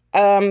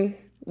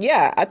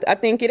 yeah, I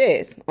think it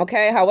is.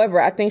 Okay.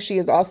 However, I think she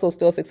is also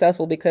still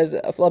successful because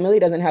Flo Milli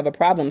doesn't have a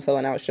problem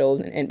selling out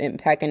shows and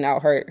packing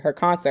out her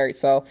concerts.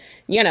 So,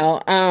 you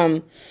know,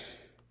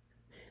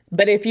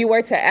 but if you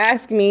were to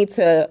ask me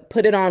to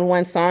put it on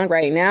one song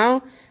right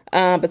now,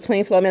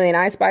 between Flo Milli and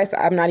Ice Spice,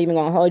 I'm not even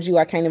gonna hold you.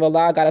 I can't even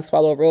lie. I gotta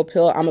swallow a real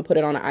pill. I'm gonna put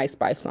it on an Ice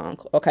Spice song.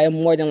 Okay,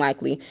 more than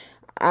likely.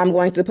 I'm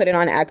going to put it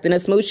on Acting a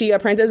Smoochie or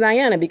Princess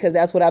Diana because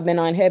that's what I've been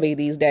on heavy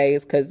these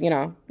days because, you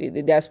know,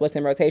 that's what's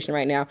in rotation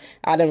right now.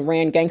 I done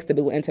ran Gangsta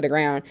Boo into the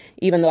ground.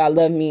 Even though I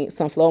love me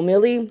some Flo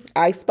Milli,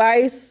 Ice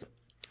Spice,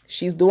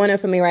 she's doing it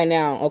for me right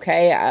now,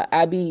 okay?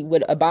 I be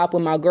with a bop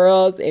with my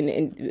girls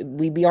and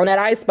we be on that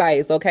Ice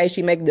Spice, okay?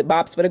 She make the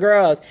bops for the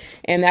girls.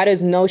 And that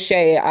is no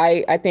shade.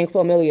 I think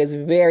Flo Milli is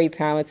very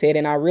talented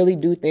and I really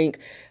do think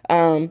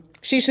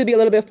she should be a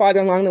little bit farther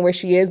along than where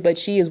she is, but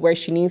she is where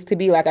she needs to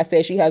be. Like I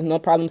said, she has no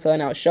problem selling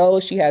out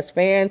shows. She has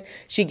fans.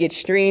 She gets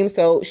streams.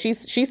 So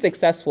she's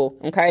successful,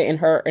 okay, in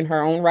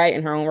her own right,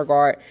 in her own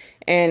regard.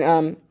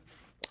 And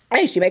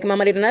hey, she making more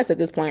money than us at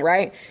this point,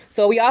 right?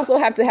 So we also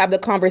have to have the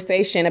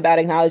conversation about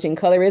acknowledging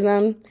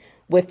colorism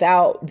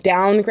without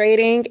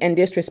downgrading and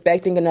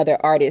disrespecting another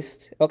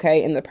artist,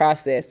 okay, in the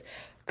process.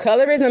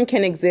 Colorism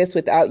can exist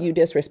without you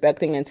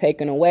disrespecting and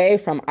taking away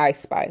from Ice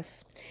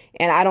Spice.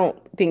 And I don't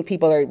think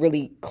people are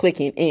really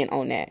clicking in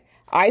on that.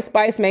 Ice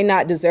Spice may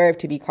not deserve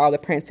to be called the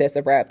princess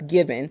of rap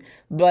given,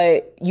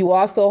 but you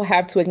also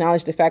have to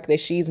acknowledge the fact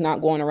that she's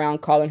not going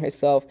around calling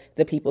herself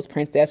the people's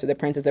princess or the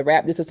princess of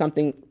rap. This is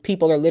something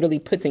people are literally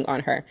putting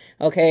on her,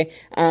 okay?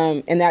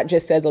 And that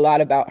just says a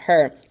lot about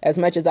her. As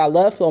much as I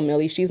love Flo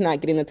Milli, she's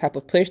not getting the type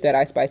of push that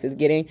Ice Spice is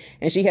getting,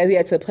 and she has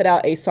yet to put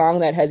out a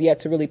song that has yet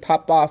to really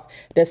pop off.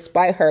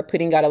 Despite her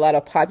putting out a lot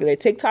of popular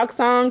TikTok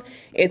songs,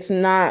 it's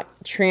not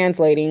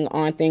translating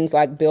on things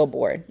like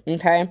Billboard,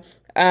 okay?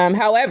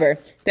 However,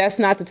 that's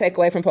not to take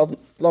away from Flo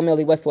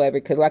Milli whatsoever,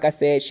 because like I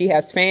said, she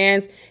has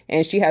fans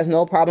and she has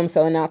no problem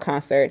selling out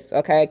concerts,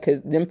 okay?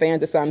 Because them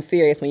fans are something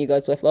serious when you go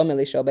to a Flo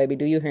Milli show, baby.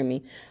 Do you hear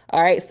me?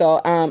 All right,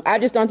 so I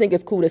just don't think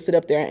it's cool to sit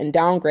up there and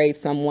downgrade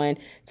someone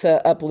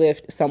to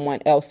uplift someone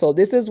else. So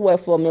this is what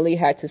Flo Milli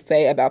had to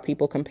say about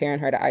people comparing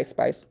her to Ice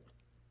Spice.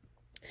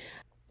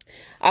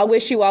 I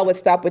wish you all would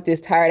stop with this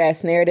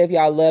tired-ass narrative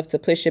y'all love to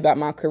push about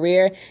my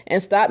career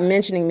and stop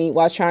mentioning me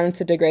while trying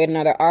to degrade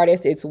another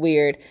artist. It's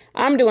weird.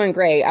 I'm doing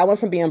great. I went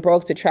from being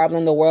broke to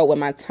traveling the world with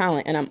my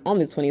talent, and I'm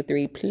only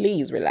 23.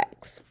 Please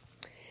relax.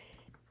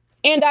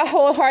 And I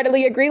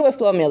wholeheartedly agree with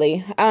Flo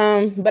Milli.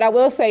 But I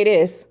will say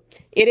this.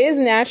 It is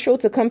natural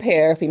to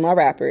compare female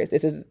rappers.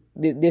 This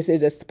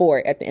is a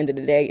sport at the end of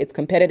the day. It's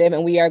competitive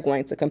and we are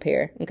going to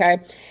compare, okay?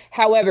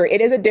 However,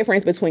 it is a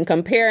difference between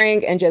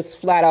comparing and just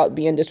flat out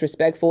being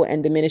disrespectful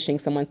and diminishing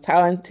someone's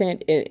talent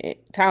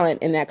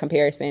in that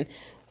comparison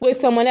with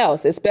someone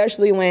else,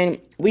 especially when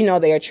we know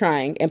they are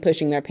trying and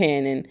pushing their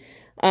pen.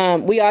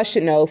 And we all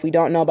should know, if we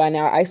don't know by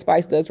now, Ice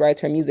Spice does write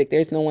her music.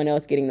 There's no one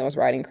else getting those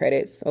writing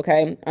credits,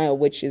 okay?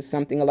 Which is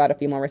something a lot of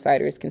female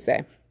reciters can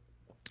say.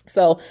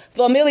 So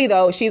Flo Milli,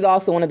 though, she's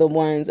also one of the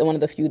ones and one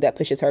of the few that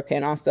pushes her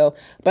pen also.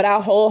 But I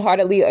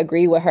wholeheartedly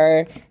agree with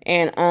her.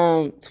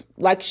 And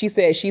like she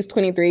said, she's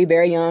 23,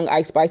 very young.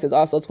 Ice Spice is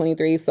also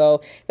 23.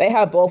 So they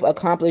have both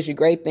accomplished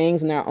great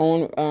things in their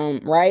own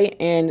right.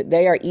 And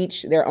they are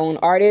each their own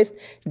artist.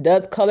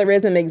 Does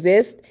colorism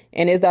exist?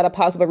 And is that a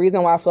possible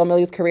reason why Flo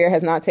Milli's career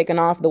has not taken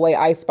off the way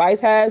Ice Spice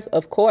has?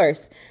 Of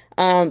course.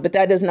 But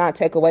that does not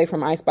take away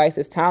from Ice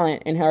Spice's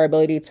talent and her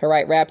ability to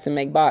write raps and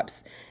make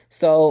bops.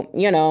 So,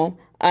 you know,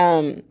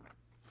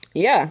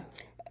 yeah.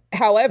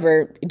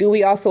 However, do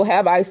we also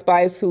have Ice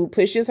Spice who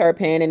pushes her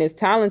pen and is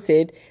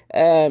talented,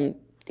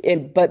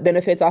 but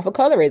benefits off of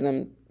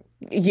colorism?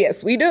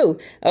 Yes, we do.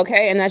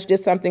 Okay. And that's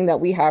just something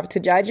that we have to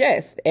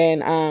digest.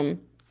 And,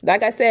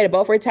 like I said,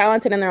 both are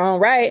talented in their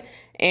own right.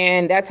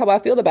 And that's how I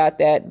feel about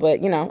that.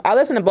 But, you know, I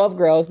listen to both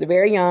girls. They're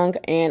very young.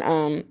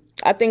 And,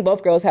 I think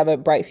both girls have a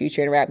bright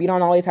future in rap. You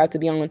don't always have to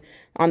be on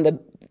the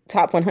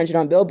top 100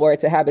 on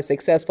Billboard to have a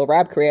successful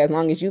rap career. As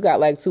long as you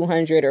got like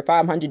 200 or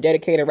 500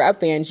 dedicated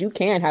rap fans, you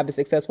can have a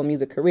successful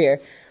music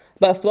career.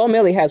 But Flo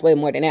Milli has way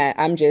more than that.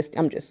 I'm just,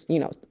 you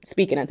know,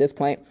 speaking at this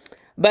point.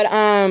 But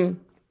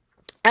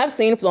I've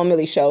seen Flo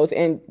Milli shows,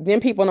 and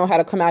then people know how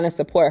to come out and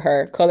support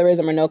her,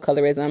 colorism or no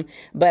colorism.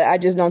 But I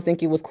just don't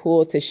think it was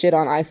cool to shit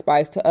on Ice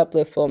Spice to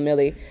uplift Flo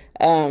Milli.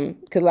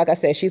 Because like I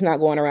said, she's not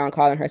going around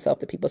calling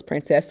herself the people's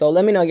princess. So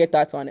let me know your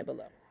thoughts on it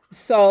below.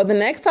 So the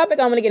next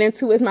topic I'm going to get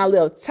into is my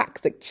little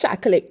toxic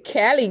chocolate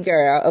Callie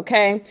girl,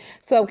 okay?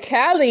 So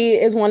Callie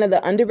is one of the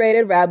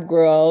underrated rap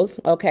girls,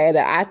 okay,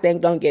 that I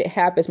think don't get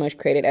half as much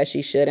credit as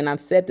she should. And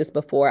I've said this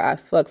before, I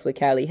fucks with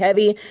Callie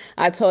heavy.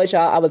 I told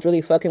y'all I was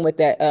really fucking with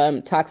that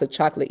Toxic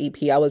Chocolate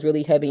EP. I was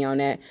really heavy on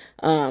that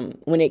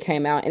when it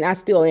came out. And I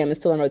still am. It's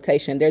still in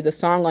rotation. There's a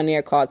song on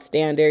there called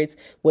Standards,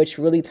 which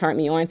really turned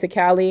me on to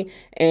Callie.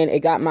 And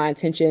it got my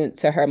attention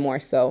to her more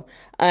so.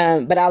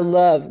 But I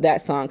love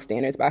that song,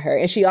 Standards, by her.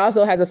 And she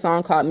also has a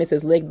song called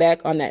Mrs.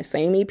 Lickback on that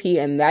same EP,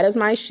 and that is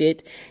my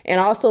shit. And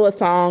also a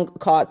song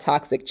called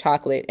Toxic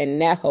Chocolate, and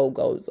that hoe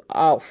goes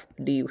off.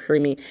 Do you hear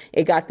me?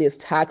 It got this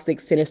toxic,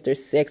 sinister,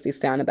 sexy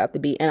sound about the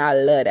beat, and I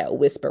love that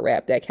whisper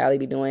rap that Callie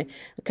be doing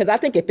because I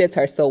think it fits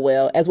her so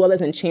well, as well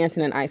as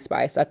Enchanting and Ice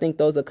Spice. I think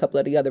those are a couple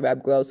of the other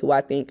rap girls who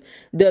I think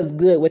does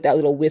good with that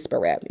little whisper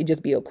rap. It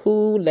just be a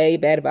cool,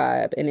 laid back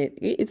vibe, and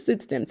it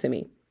suits them to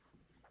me.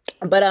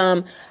 But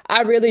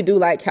I really do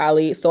like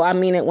Callie, so I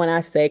mean it when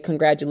I say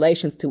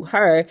congratulations to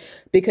her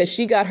because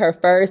she got her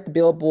first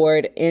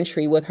Billboard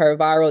entry with her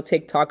viral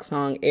TikTok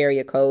song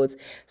Area Codes.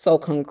 So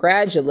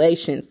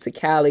congratulations to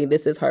Callie.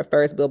 This is her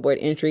first Billboard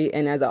entry,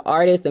 and as an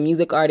artist, a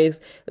music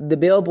artist, the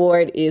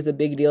Billboard is a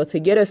big deal. To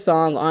get a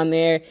song on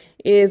there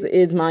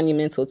is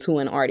monumental to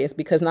an artist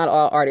because not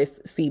all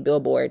artists see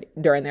Billboard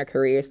during their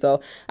career. So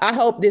I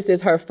hope this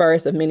is her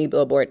first of many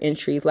Billboard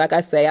entries. Like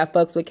I say, I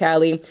fucks with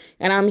Callie,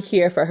 and I'm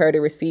here for her to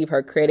receive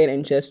her credit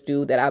and just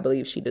do that I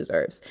believe she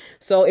deserves.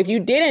 So if you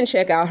didn't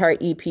check out her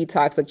EP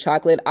Toxic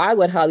Chocolate, I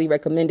would highly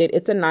recommend it.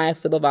 It's a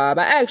nice little vibe.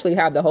 I actually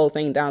have the whole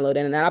thing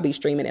downloaded and I'll be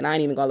streaming it, and I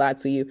ain't even gonna lie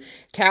to you.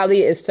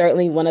 Callie is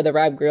certainly one of the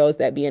rap girls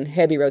that be in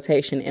heavy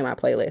rotation in my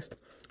playlist.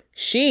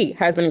 She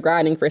has been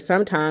grinding for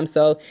some time,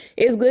 so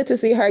it's good to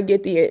see her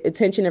get the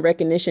attention and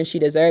recognition she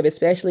deserves,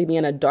 especially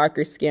being a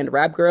darker skinned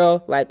rap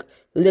girl, like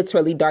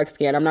literally dark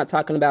skin. I'm not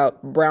talking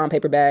about brown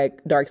paper bag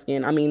dark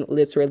skin. I mean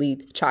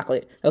literally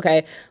chocolate,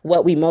 okay?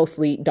 What we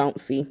mostly don't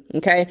see,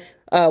 okay?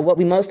 What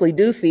we mostly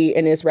do see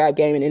in this rap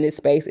game and in this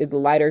space is the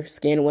lighter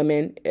skinned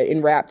women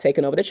in rap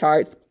taking over the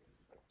charts.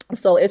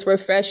 So it's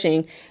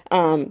refreshing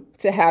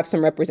to have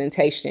some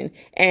representation.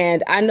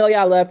 And I know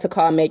y'all love to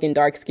call Megan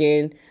dark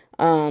skinned.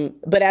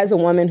 But as a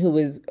woman who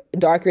is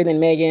darker than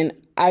Megan,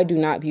 I do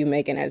not view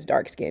Megan as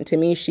dark skinned. To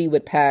me, she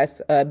would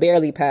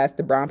barely pass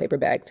the brown paper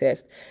bag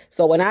test.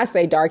 So when I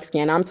say dark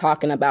skin, I'm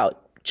talking about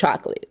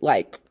chocolate,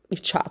 like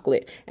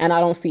chocolate. And I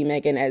don't see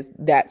Megan as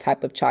that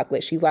type of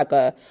chocolate. She's like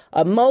a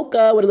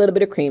mocha with a little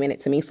bit of cream in it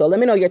to me. So let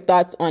me know your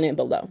thoughts on it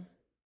below.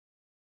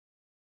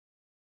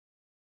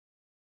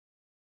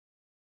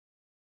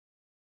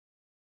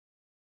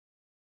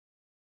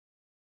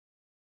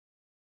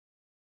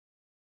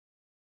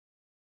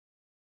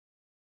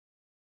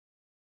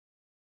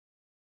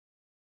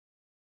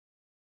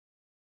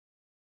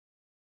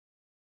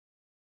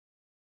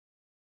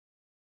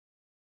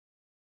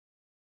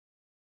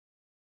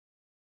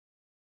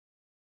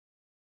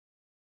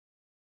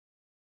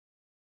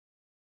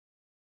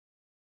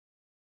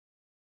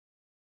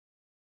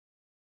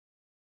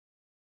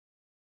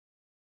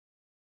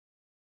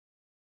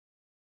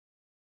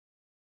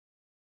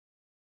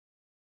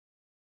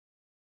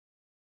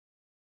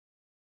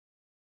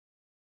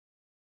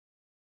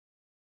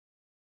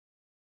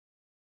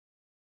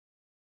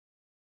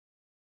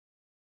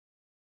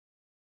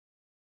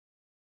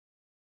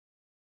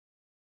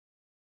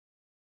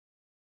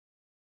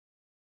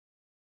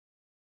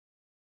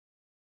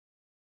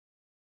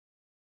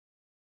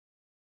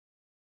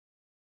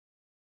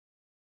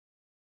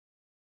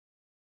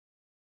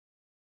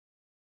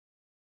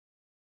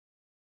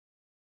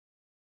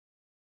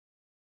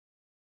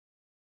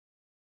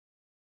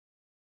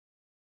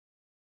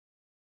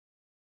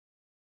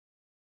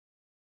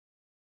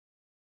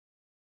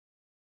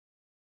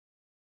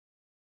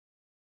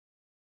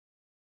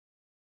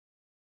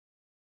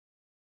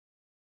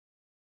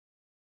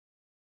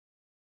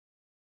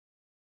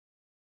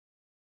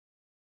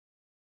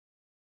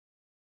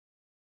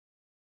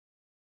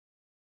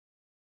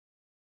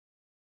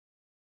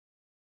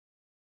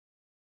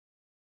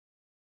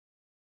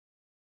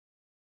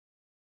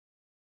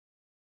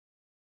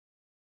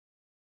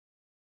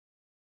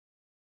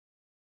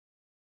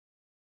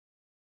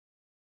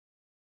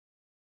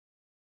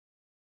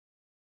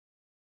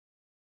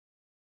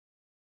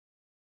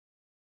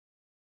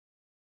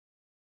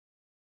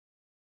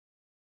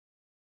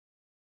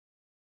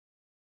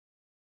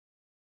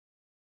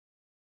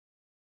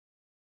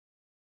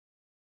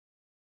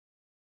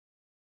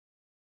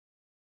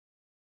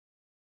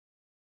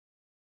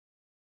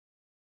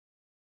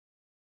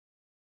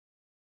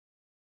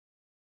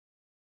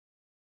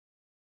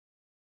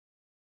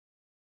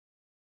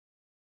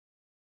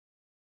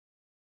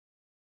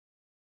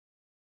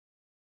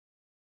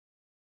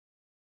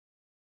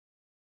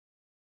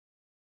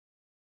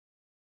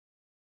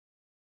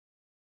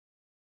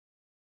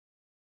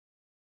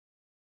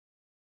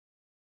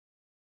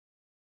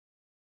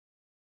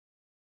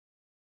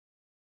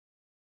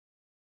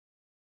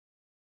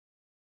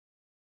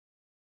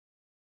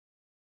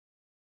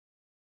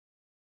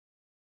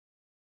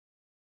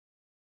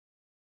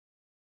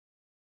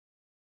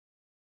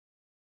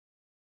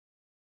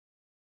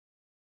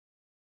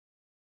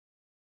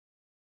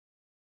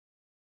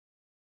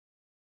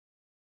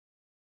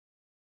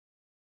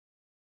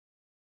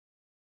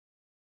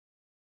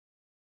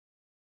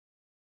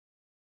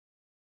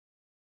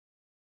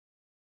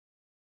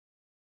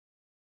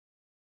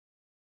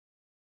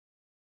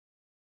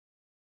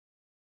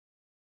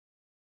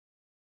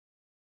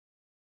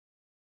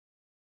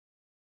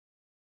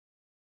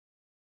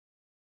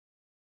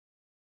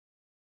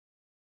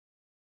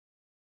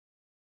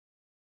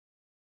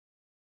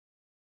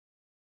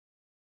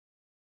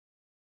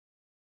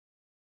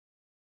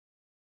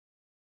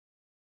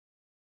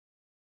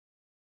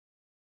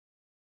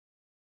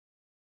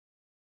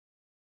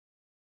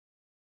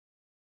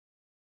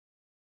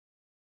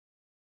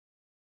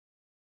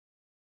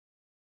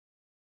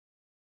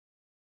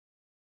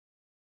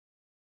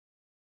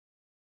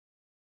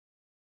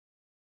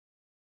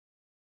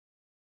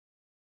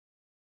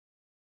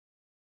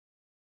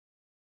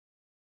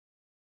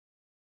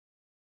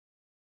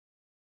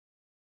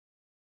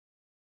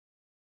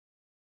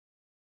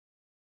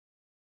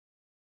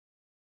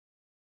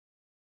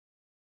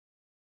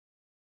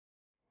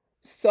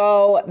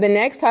 So the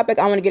next topic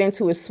I want to get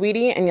into is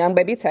Saweetie and Young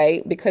Baby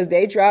Tate, because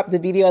they dropped the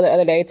video the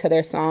other day to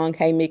their song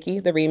Hey Mickey,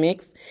 the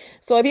remix.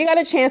 So if you got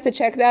a chance to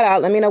check that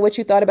out, let me know what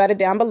you thought about it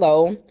down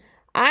below.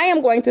 I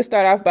am going to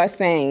start off by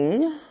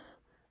saying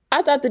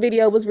I thought the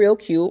video was real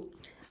cute.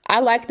 I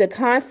liked the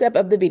concept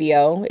of the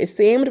video. It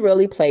seemed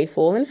really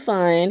playful and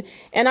fun,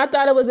 and I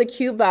thought it was a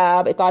cute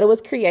vibe. I thought it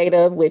was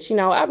creative, which, you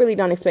know, I really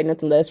don't expect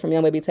nothing less from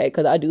Young Baby Tate,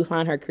 because I do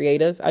find her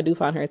creative. I do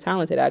find her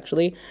talented,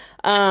 actually.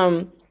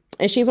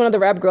 And she's one of the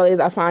rap girlies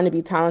I find to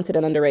be talented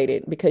and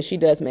underrated, because she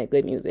does make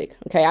good music.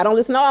 Okay, I don't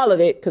listen to all of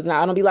it, because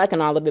I don't be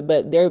liking all of it,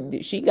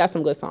 but she got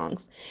some good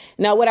songs.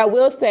 Now, what I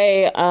will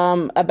say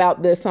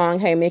about the song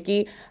Hey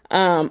Mickey,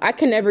 I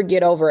can never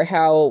get over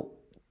how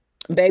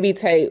Baby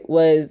Tate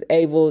was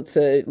able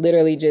to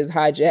literally just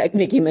hijack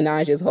Nicki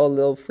Minaj's whole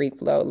little freak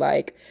flow.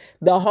 Like,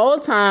 the whole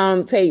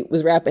time Tate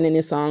was rapping in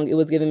this song, it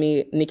was giving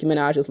me Nicki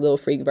Minaj's little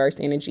freak verse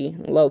energy,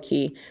 low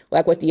key.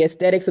 Like, with the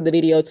aesthetics of the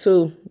video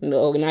too,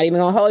 no, not even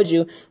gonna hold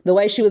you, the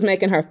way she was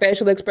making her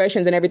facial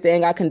expressions and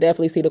everything, I can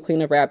definitely see the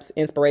Queen of Rap's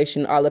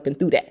inspiration all up and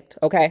through that,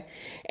 okay?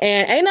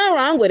 And ain't nothing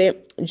wrong with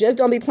it. Just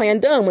don't be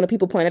playing dumb when the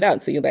people point it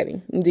out to you,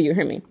 baby. Do you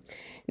hear me?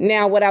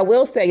 Now, what I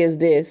will say is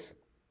this.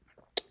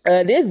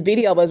 This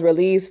video was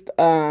released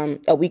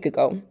a week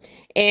ago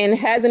and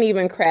hasn't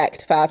even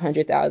cracked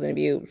 500,000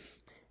 views.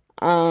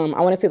 I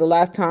want to say the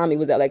last time it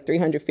was at like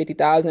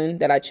 350,000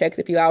 that I checked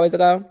a few hours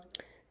ago.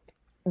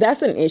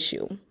 That's an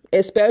issue,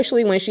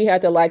 especially when she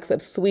had the likes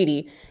of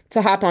Saweetie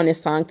to hop on this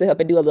song to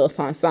help it do a little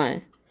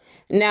song.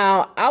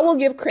 Now, I will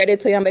give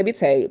credit to Young Baby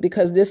Tate,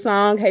 because this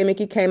song, Hey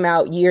Mickey, came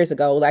out years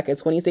ago, like in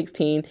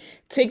 2016.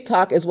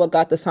 TikTok is what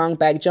got the song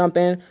back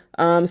jumping.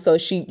 So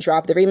she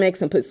dropped the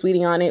remix and put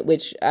Saweetie on it,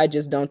 which I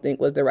just don't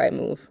think was the right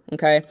move,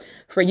 okay?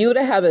 For you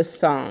to have a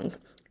song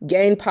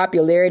gain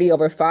popularity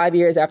over 5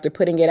 years after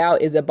putting it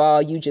out is a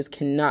ball you just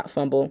cannot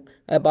fumble,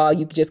 a ball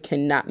you just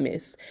cannot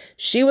miss.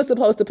 She was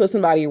supposed to put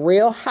somebody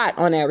real hot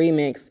on that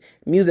remix,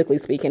 musically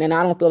speaking, and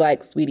I don't feel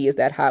like Saweetie is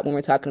that hot when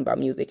we're talking about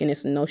music, and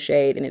it's no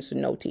shade and it's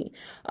no tea.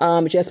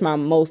 Just my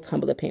most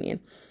humble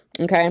opinion.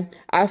 Okay,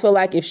 I feel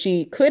like if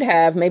she could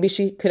have, maybe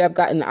she could have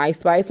gotten Ice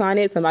Spice on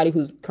it, somebody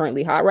who's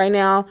currently hot right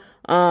now,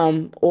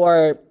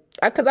 or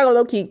because I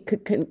low-key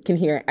can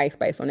hear Ice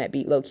Spice on that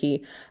beat,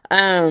 low-key.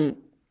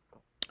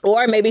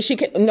 Or maybe she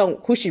could,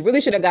 no, who she really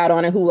should have got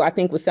on it, who I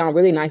think would sound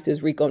really nice,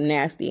 is Rico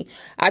Nasty.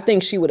 I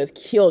think she would have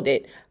killed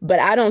it, but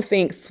I don't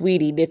think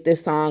Saweetie did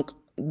this song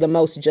the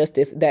most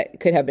justice that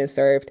could have been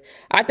served.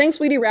 I think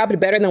Saweetie rapped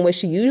better than what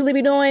she usually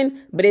be doing,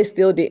 but it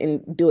still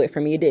didn't do it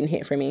for me. It didn't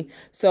hit for me.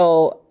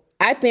 So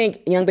I think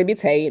Young Baby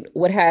Tate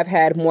would have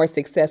had more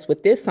success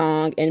with this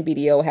song and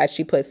video had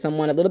she put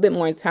someone a little bit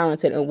more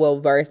talented and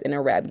well-versed in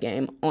a rap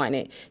game on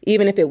it,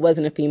 even if it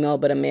wasn't a female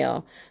but a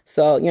male.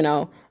 So, you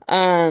know,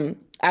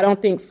 I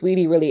don't think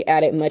Saweetie really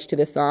added much to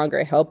the song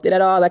or helped it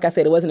at all. Like I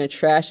said, it wasn't a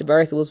trash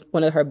verse. It was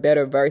one of her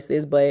better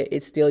verses, but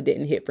it still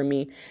didn't hit for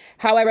me.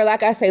 However,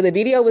 like I say, the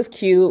video was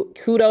cute.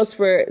 Kudos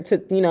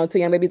to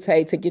Young Baby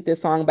Tate to get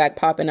this song back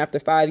popping after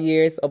 5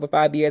 years, over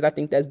 5 years. I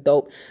think that's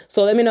dope.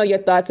 So let me know your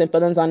thoughts and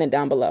feelings on it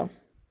down below.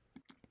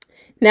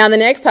 Now, the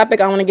next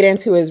topic I want to get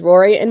into is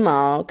Rory and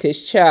Mal,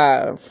 because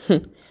child,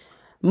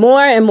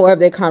 more and more of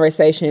their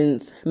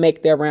conversations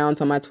make their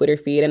rounds on my Twitter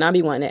feed, and I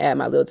be wanting to add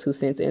my little 2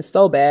 cents in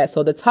so bad.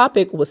 So the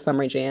topic was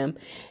Summer Jam.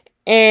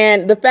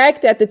 And the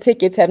fact that the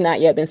tickets have not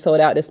yet been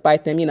sold out,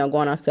 despite them,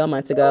 going on sale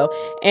months ago.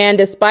 And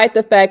despite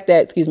the fact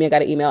that, excuse me, I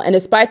got an email. And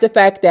despite the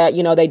fact that,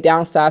 they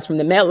downsized from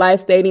the MetLife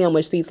Stadium,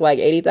 which seats like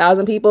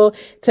 80,000 people,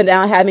 to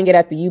now having it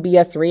at the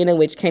UBS Arena,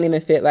 which can't even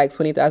fit like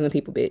 20,000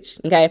 people, bitch.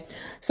 Okay.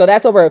 So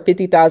that's over a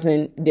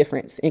 50,000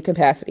 difference in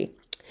capacity.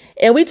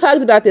 And we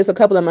talked about this a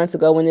couple of months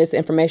ago when this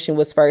information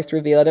was first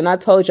revealed. And I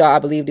told y'all I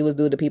believed it was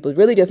due to people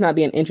really just not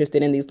being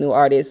interested in these new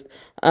artists.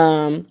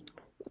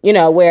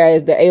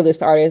 Whereas the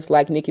A-list artists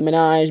like Nicki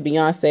Minaj,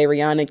 Beyonce,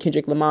 Rihanna,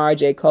 Kendrick Lamar,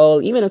 J.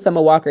 Cole, even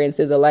Summer Walker and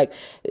SZA,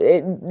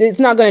 it's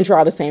not going to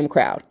draw the same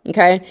crowd.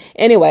 Okay.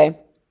 Anyway,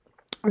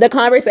 the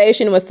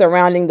conversation was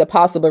surrounding the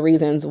possible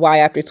reasons why,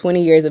 after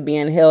 20 years of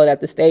being held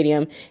at the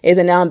stadium, is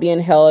it now being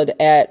held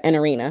at an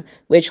arena,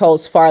 which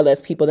holds far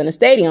less people than a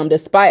stadium,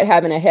 despite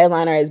having a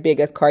headliner as big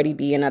as Cardi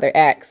B and other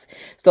acts.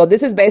 So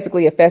this is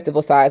basically a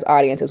festival-sized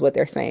audience, is what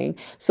they're saying.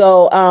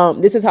 So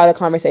this is how the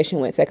conversation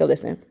went. Take a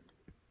listen.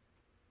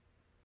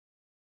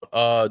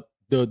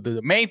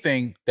 The main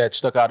thing that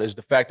stuck out is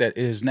the fact that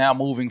it is now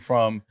moving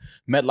from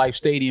MetLife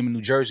Stadium in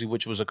New Jersey,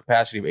 which was a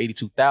capacity of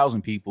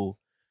 82,000 people,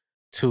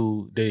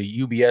 to the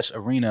UBS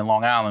Arena in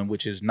Long Island,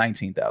 which is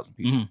 19,000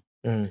 people.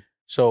 Mm-hmm. Mm-hmm.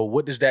 So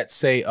what does that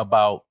say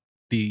about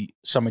the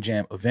Summer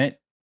Jam event?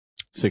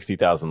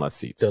 60,000 less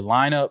seats. The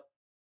lineup,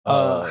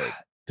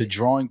 the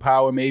drawing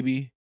power,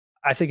 maybe?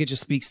 I think it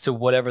just speaks to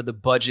whatever the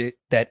budget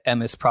that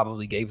Emmis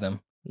probably gave them.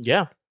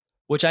 Yeah.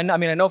 Which I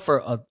know for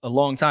a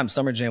long time,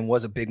 Summer Jam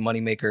was a big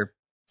moneymaker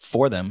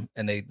for them,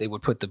 and they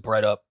would put the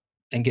bread up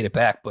and get it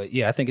back. But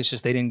yeah, I think it's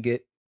just they didn't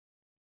get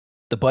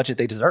the budget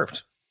they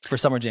deserved for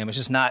Summer Jam. It's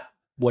just not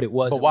what it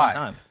was but at why? one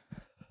time.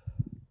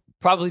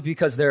 Probably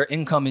because their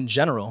income in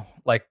general,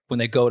 like when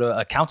they go to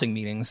accounting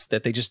meetings,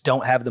 that they just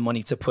don't have the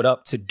money to put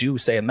up to do,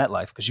 say, a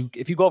MetLife. Because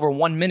if you go over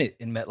 1 minute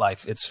in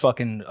MetLife, it's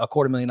fucking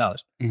 $250,000.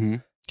 Mm-hmm.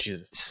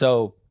 Jesus.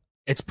 So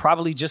it's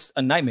probably just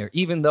a nightmare,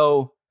 even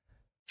though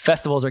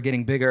festivals are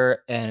getting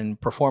bigger and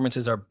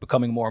performances are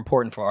becoming more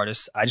important for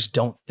artists. I just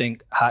don't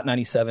think Hot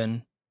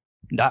 97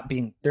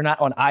 they're not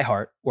on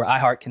iHeart, where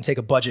iHeart can take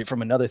a budget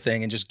from another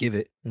thing and just give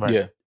it. Right.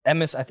 Yeah.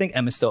 I think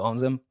Emmis still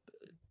owns them.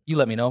 You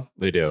let me know.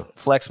 They do.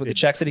 Flex with the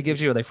checks that he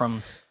gives you. Are they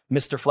from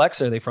Mr.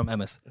 Flex or are they from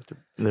Emmis?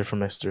 They're from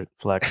Mr.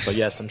 Flex, but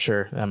yes, I'm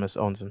sure Emmis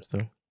owns them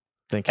still.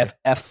 Thank you.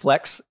 F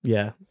Flex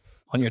Yeah.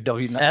 on your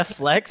W9. F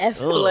Flex? F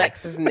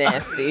Flex is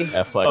nasty.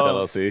 Flex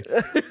LLC.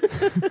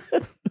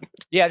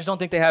 Yeah, I just don't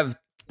think they have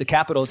the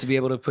capital to be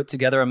able to put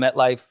together a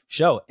MetLife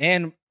show.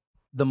 And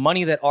the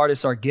money that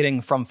artists are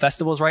getting from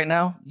festivals right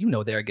now,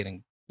 they're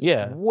getting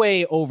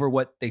way over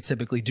what they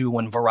typically do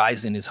when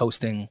Verizon is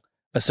hosting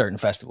a certain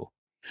festival.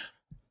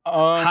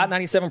 Hot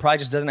 97 probably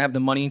just doesn't have the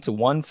money to,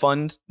 one,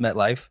 fund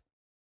MetLife,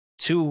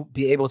 two,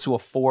 be able to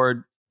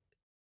afford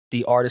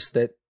the artists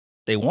that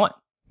they want.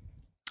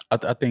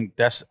 I think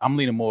I'm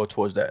leaning more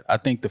towards that. I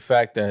think the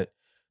fact that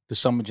the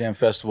Summer Jam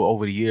Festival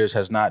over the years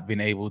has not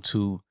been able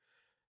to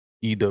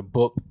either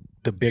book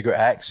the bigger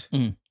acts.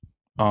 And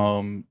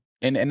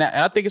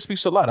I think it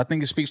speaks a lot. I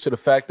think it speaks to the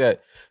fact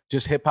that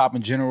just hip hop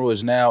in general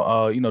is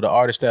now, the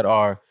artists that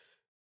are,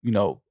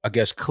 I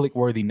guess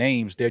click-worthy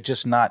names, they're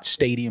just not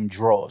stadium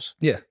draws.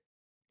 Yeah.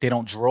 They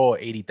don't draw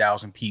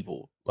 80,000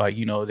 people. Like,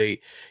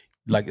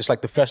 it's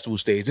like the festival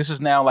stage. This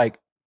is now like,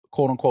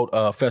 quote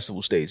unquote,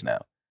 festival stage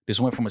now. This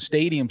went from a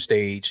stadium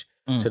stage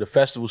to the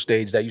festival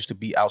stage that used to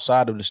be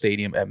outside of the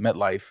stadium at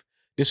MetLife.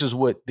 This is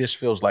what this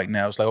feels like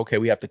now. It's like, okay,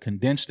 we have to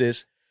condense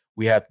this.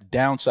 We have to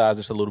downsize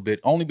this a little bit,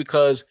 only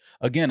because,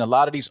 again, a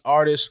lot of these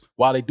artists,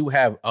 while they do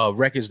have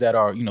records that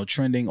are,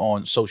 trending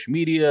on social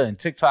media and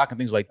TikTok and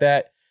things like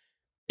that,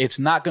 it's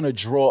not going to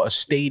draw a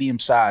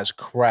stadium-sized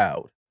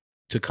crowd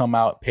to come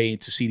out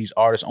paid to see these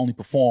artists only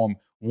perform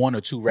one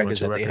or two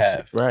records they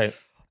have. Right.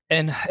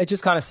 And it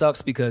just kind of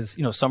sucks because,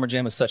 Summer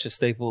Jam is such a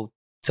staple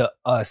to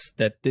us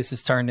that this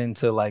has turned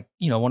into like,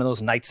 one of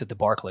those nights at the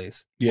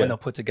Barclays when they'll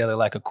put together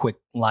like a quick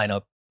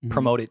lineup,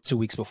 promote it 2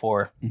 weeks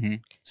before,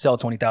 sell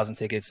 20,000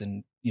 tickets,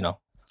 and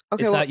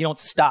it's not, you don't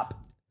stop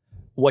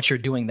what you're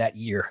doing that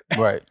year,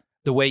 right?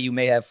 The way you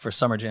may have for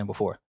Summer Jam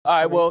before. All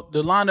right, well,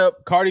 the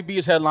lineup: Cardi B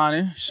is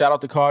headlining. Shout out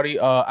to Cardi.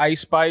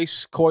 Ice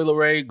Spice, Coi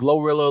Leray,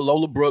 Glorilla,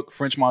 Lola Brooke,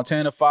 French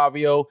Montana,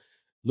 Fabio,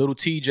 Little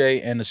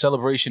TJ, and the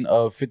celebration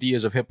of 50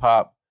 years of hip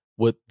hop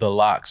with the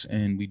Lox.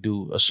 And we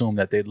do assume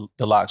that the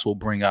Lox will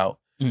bring out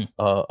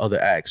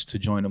other acts to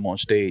join them on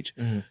stage.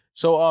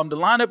 So the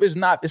lineup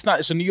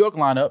it's a New York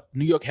lineup,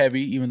 New York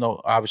heavy, even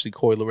though obviously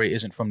Coi Leray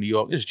isn't from New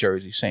York. It's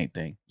Jersey, same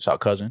thing. It's our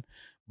cousin.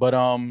 But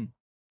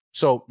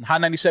so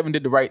Hot 97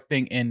 did the right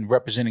thing in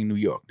representing New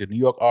York. The New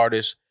York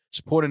artists,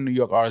 supporting New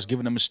York artists,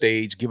 giving them a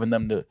stage, giving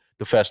them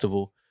the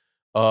festival.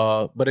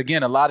 But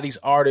again, a lot of these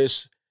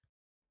artists,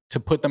 to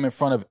put them in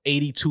front of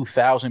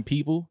 82,000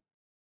 people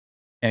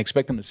and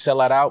expect them to sell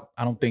that out,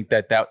 I don't think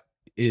that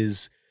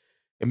it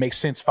makes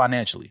sense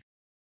financially.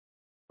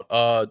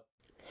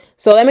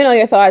 So let me know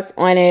your thoughts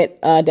on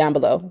it down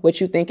below.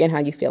 What you thinking, how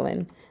you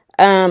feeling?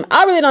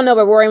 I really don't know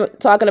what Rory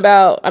talking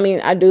about. I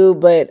mean, I do,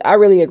 but I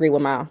really agree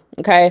with Mal.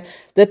 Okay.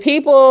 The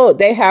people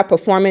they have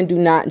performing do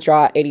not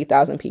draw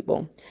 80,000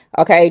 people.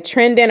 Okay.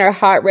 Trending or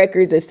hot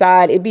records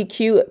aside, it'd be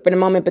cute for the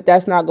moment, but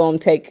that's not going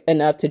to take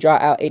enough to draw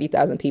out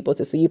 80,000 people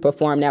to see you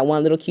perform that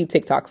one little cute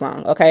TikTok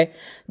song. Okay.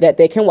 That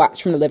they can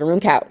watch from the living room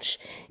couch.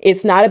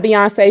 It's not a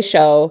Beyonce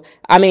show.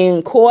 I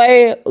mean,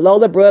 Coi,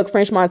 Lola Brooke,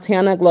 French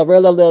Montana,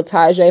 Glorilla, Lil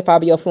Tajay,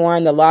 Fabio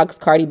Foreign, the Lox,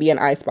 Cardi B, and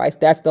Ice Spice.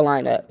 That's the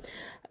lineup.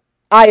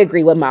 I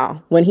agree with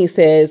Mal when he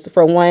says,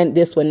 for one,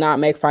 this would not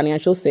make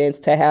financial sense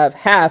to have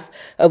half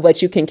of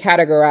what you can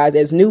categorize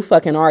as new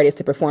fucking artists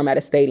to perform at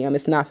a stadium.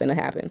 It's not finna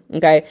happen,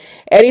 okay?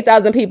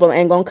 80,000 people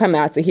ain't gonna come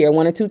out to hear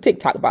 1 or 2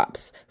 TikTok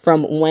bops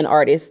from one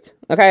artist,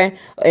 okay?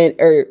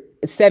 Or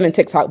 7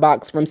 TikTok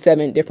bops from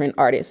 7 different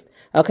artists.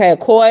 Okay,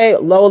 Coi,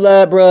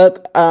 Lola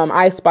Brooke,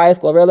 Ice Spice,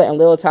 Glorilla, and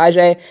Lil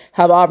Tajay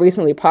have all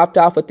recently popped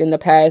off within the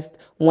past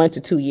 1 to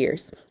 2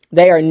 years.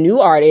 They are new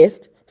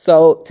artists.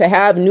 So to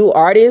have new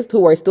artists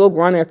who are still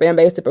growing their fan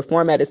base to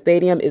perform at a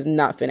stadium is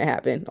not finna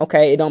happen.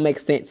 Okay. It don't make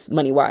sense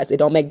money-wise. It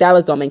don't make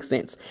dollars, don't make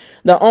sense.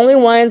 The only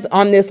ones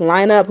on this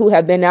lineup who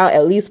have been out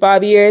at least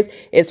 5 years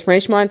is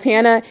French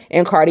Montana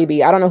and Cardi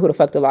B. I don't know who the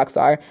fuck the Lox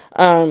are.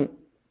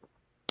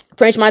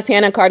 French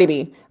Montana and Cardi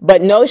B.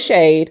 But no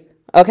shade.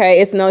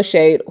 Okay, it's no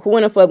shade. Who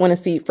in the fuck want to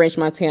see French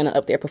Montana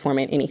up there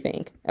performing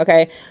anything?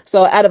 Okay,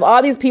 so out of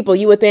all these people,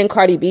 you would think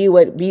Cardi B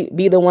would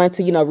be the one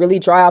to, really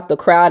draw out the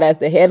crowd as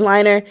the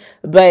headliner.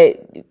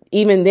 But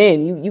even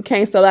then, you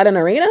can't sell out an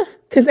arena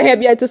because they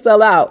have yet to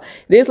sell out.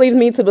 This leads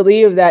me to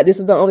believe that this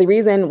is the only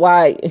reason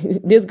why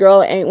this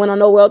girl ain't went on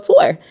no world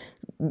tour.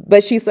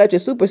 But she's such a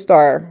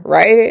superstar,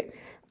 right?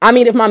 I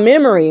mean, if my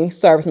memory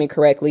serves me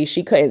correctly,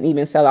 she couldn't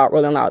even sell out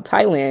Rolling Loud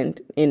Thailand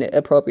in an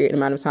appropriate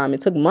amount of time. It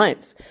took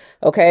months,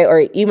 okay?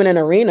 Or even an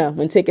arena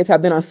when tickets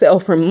have been on sale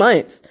for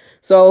months.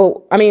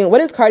 So, I mean,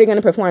 what is Cardi going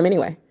to perform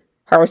anyway?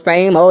 Her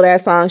same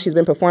old-ass song she's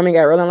been performing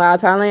at Rolling Loud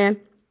Thailand?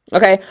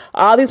 Okay?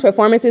 All these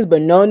performances,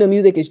 but no new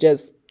music is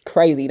just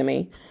crazy to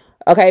me.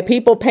 Okay?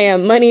 People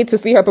paying money to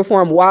see her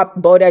perform WAP,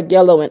 Bodak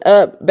Yellow, and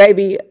Up.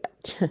 Baby,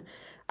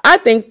 I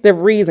think the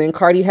reason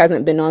Cardi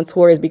hasn't been on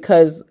tour is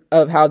because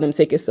of how them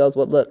ticket sales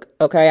would look.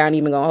 Okay, I ain't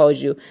even gonna hold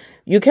you.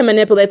 You can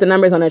manipulate the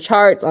numbers on the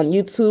charts on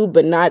YouTube,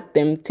 but not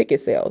them ticket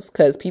sales,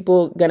 because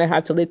people gonna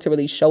have to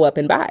literally show up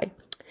and buy.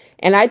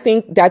 And I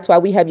think that's why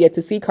we have yet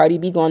to see Cardi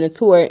B go on a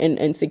tour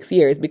in 6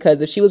 years,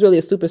 because if she was really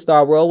a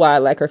superstar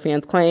worldwide, like her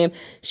fans claim,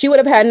 she would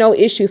have had no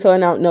issue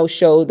selling out no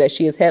show that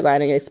she is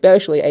headlining,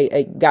 especially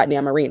a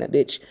goddamn arena,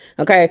 bitch.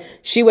 Okay,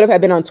 she would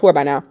have been on tour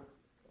by now.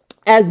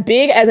 As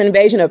big as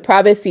Invasion of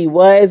Privacy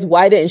was,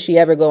 why didn't she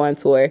ever go on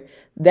tour?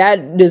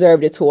 That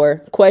deserved a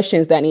tour.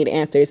 Questions that need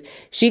answers.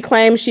 She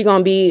claims she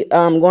gonna be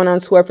going on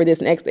tour for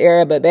this next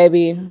era, but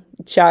baby,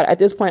 child, at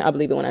this point, I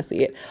believe it when I see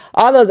it.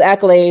 All those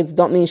accolades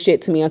don't mean shit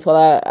to me until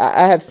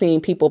I have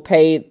seen people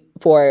paid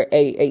for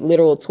a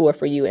literal tour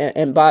for you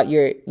and bought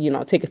your,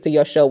 tickets to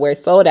your show where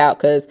it's sold out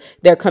because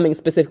they're coming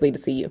specifically to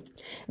see you.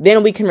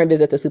 Then we can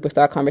revisit the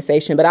superstar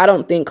conversation. But I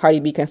don't think Cardi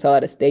B can sell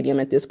out a stadium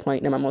at this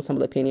point, in my most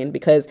humble opinion,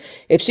 because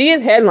if she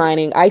is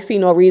headlining, I see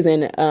no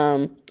reason,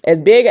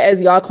 as big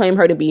as y'all claim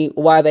her to be,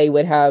 why they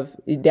would have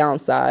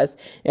downsized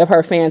if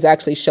her fans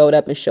actually showed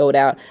up and showed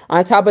out.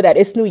 On top of that,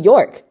 it's New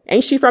York.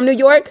 Ain't she from New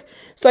York?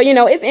 So,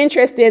 it's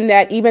interesting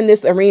that even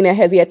this arena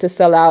has yet to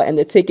sell out and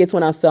the tickets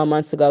went on sale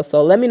months ago.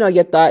 So let me know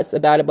your thoughts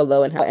about it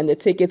below and the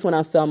tickets went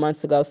on sale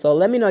months ago. So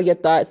let me know your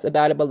thoughts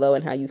about it below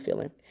and how you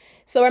feeling.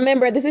 So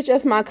remember, this is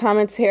just my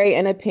commentary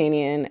and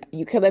opinion.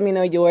 You can let me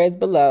know yours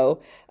below.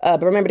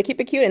 But remember to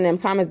keep it cute in them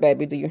comments,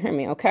 baby. Do you hear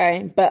me?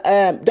 Okay. But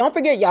don't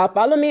forget, y'all,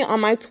 follow me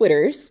on my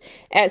Twitters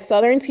at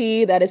Southern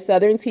T. That is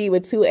Southern T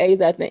with 2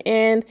 A's at the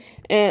end.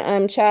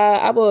 And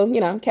child, I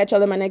will, catch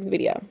y'all in my next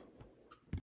video.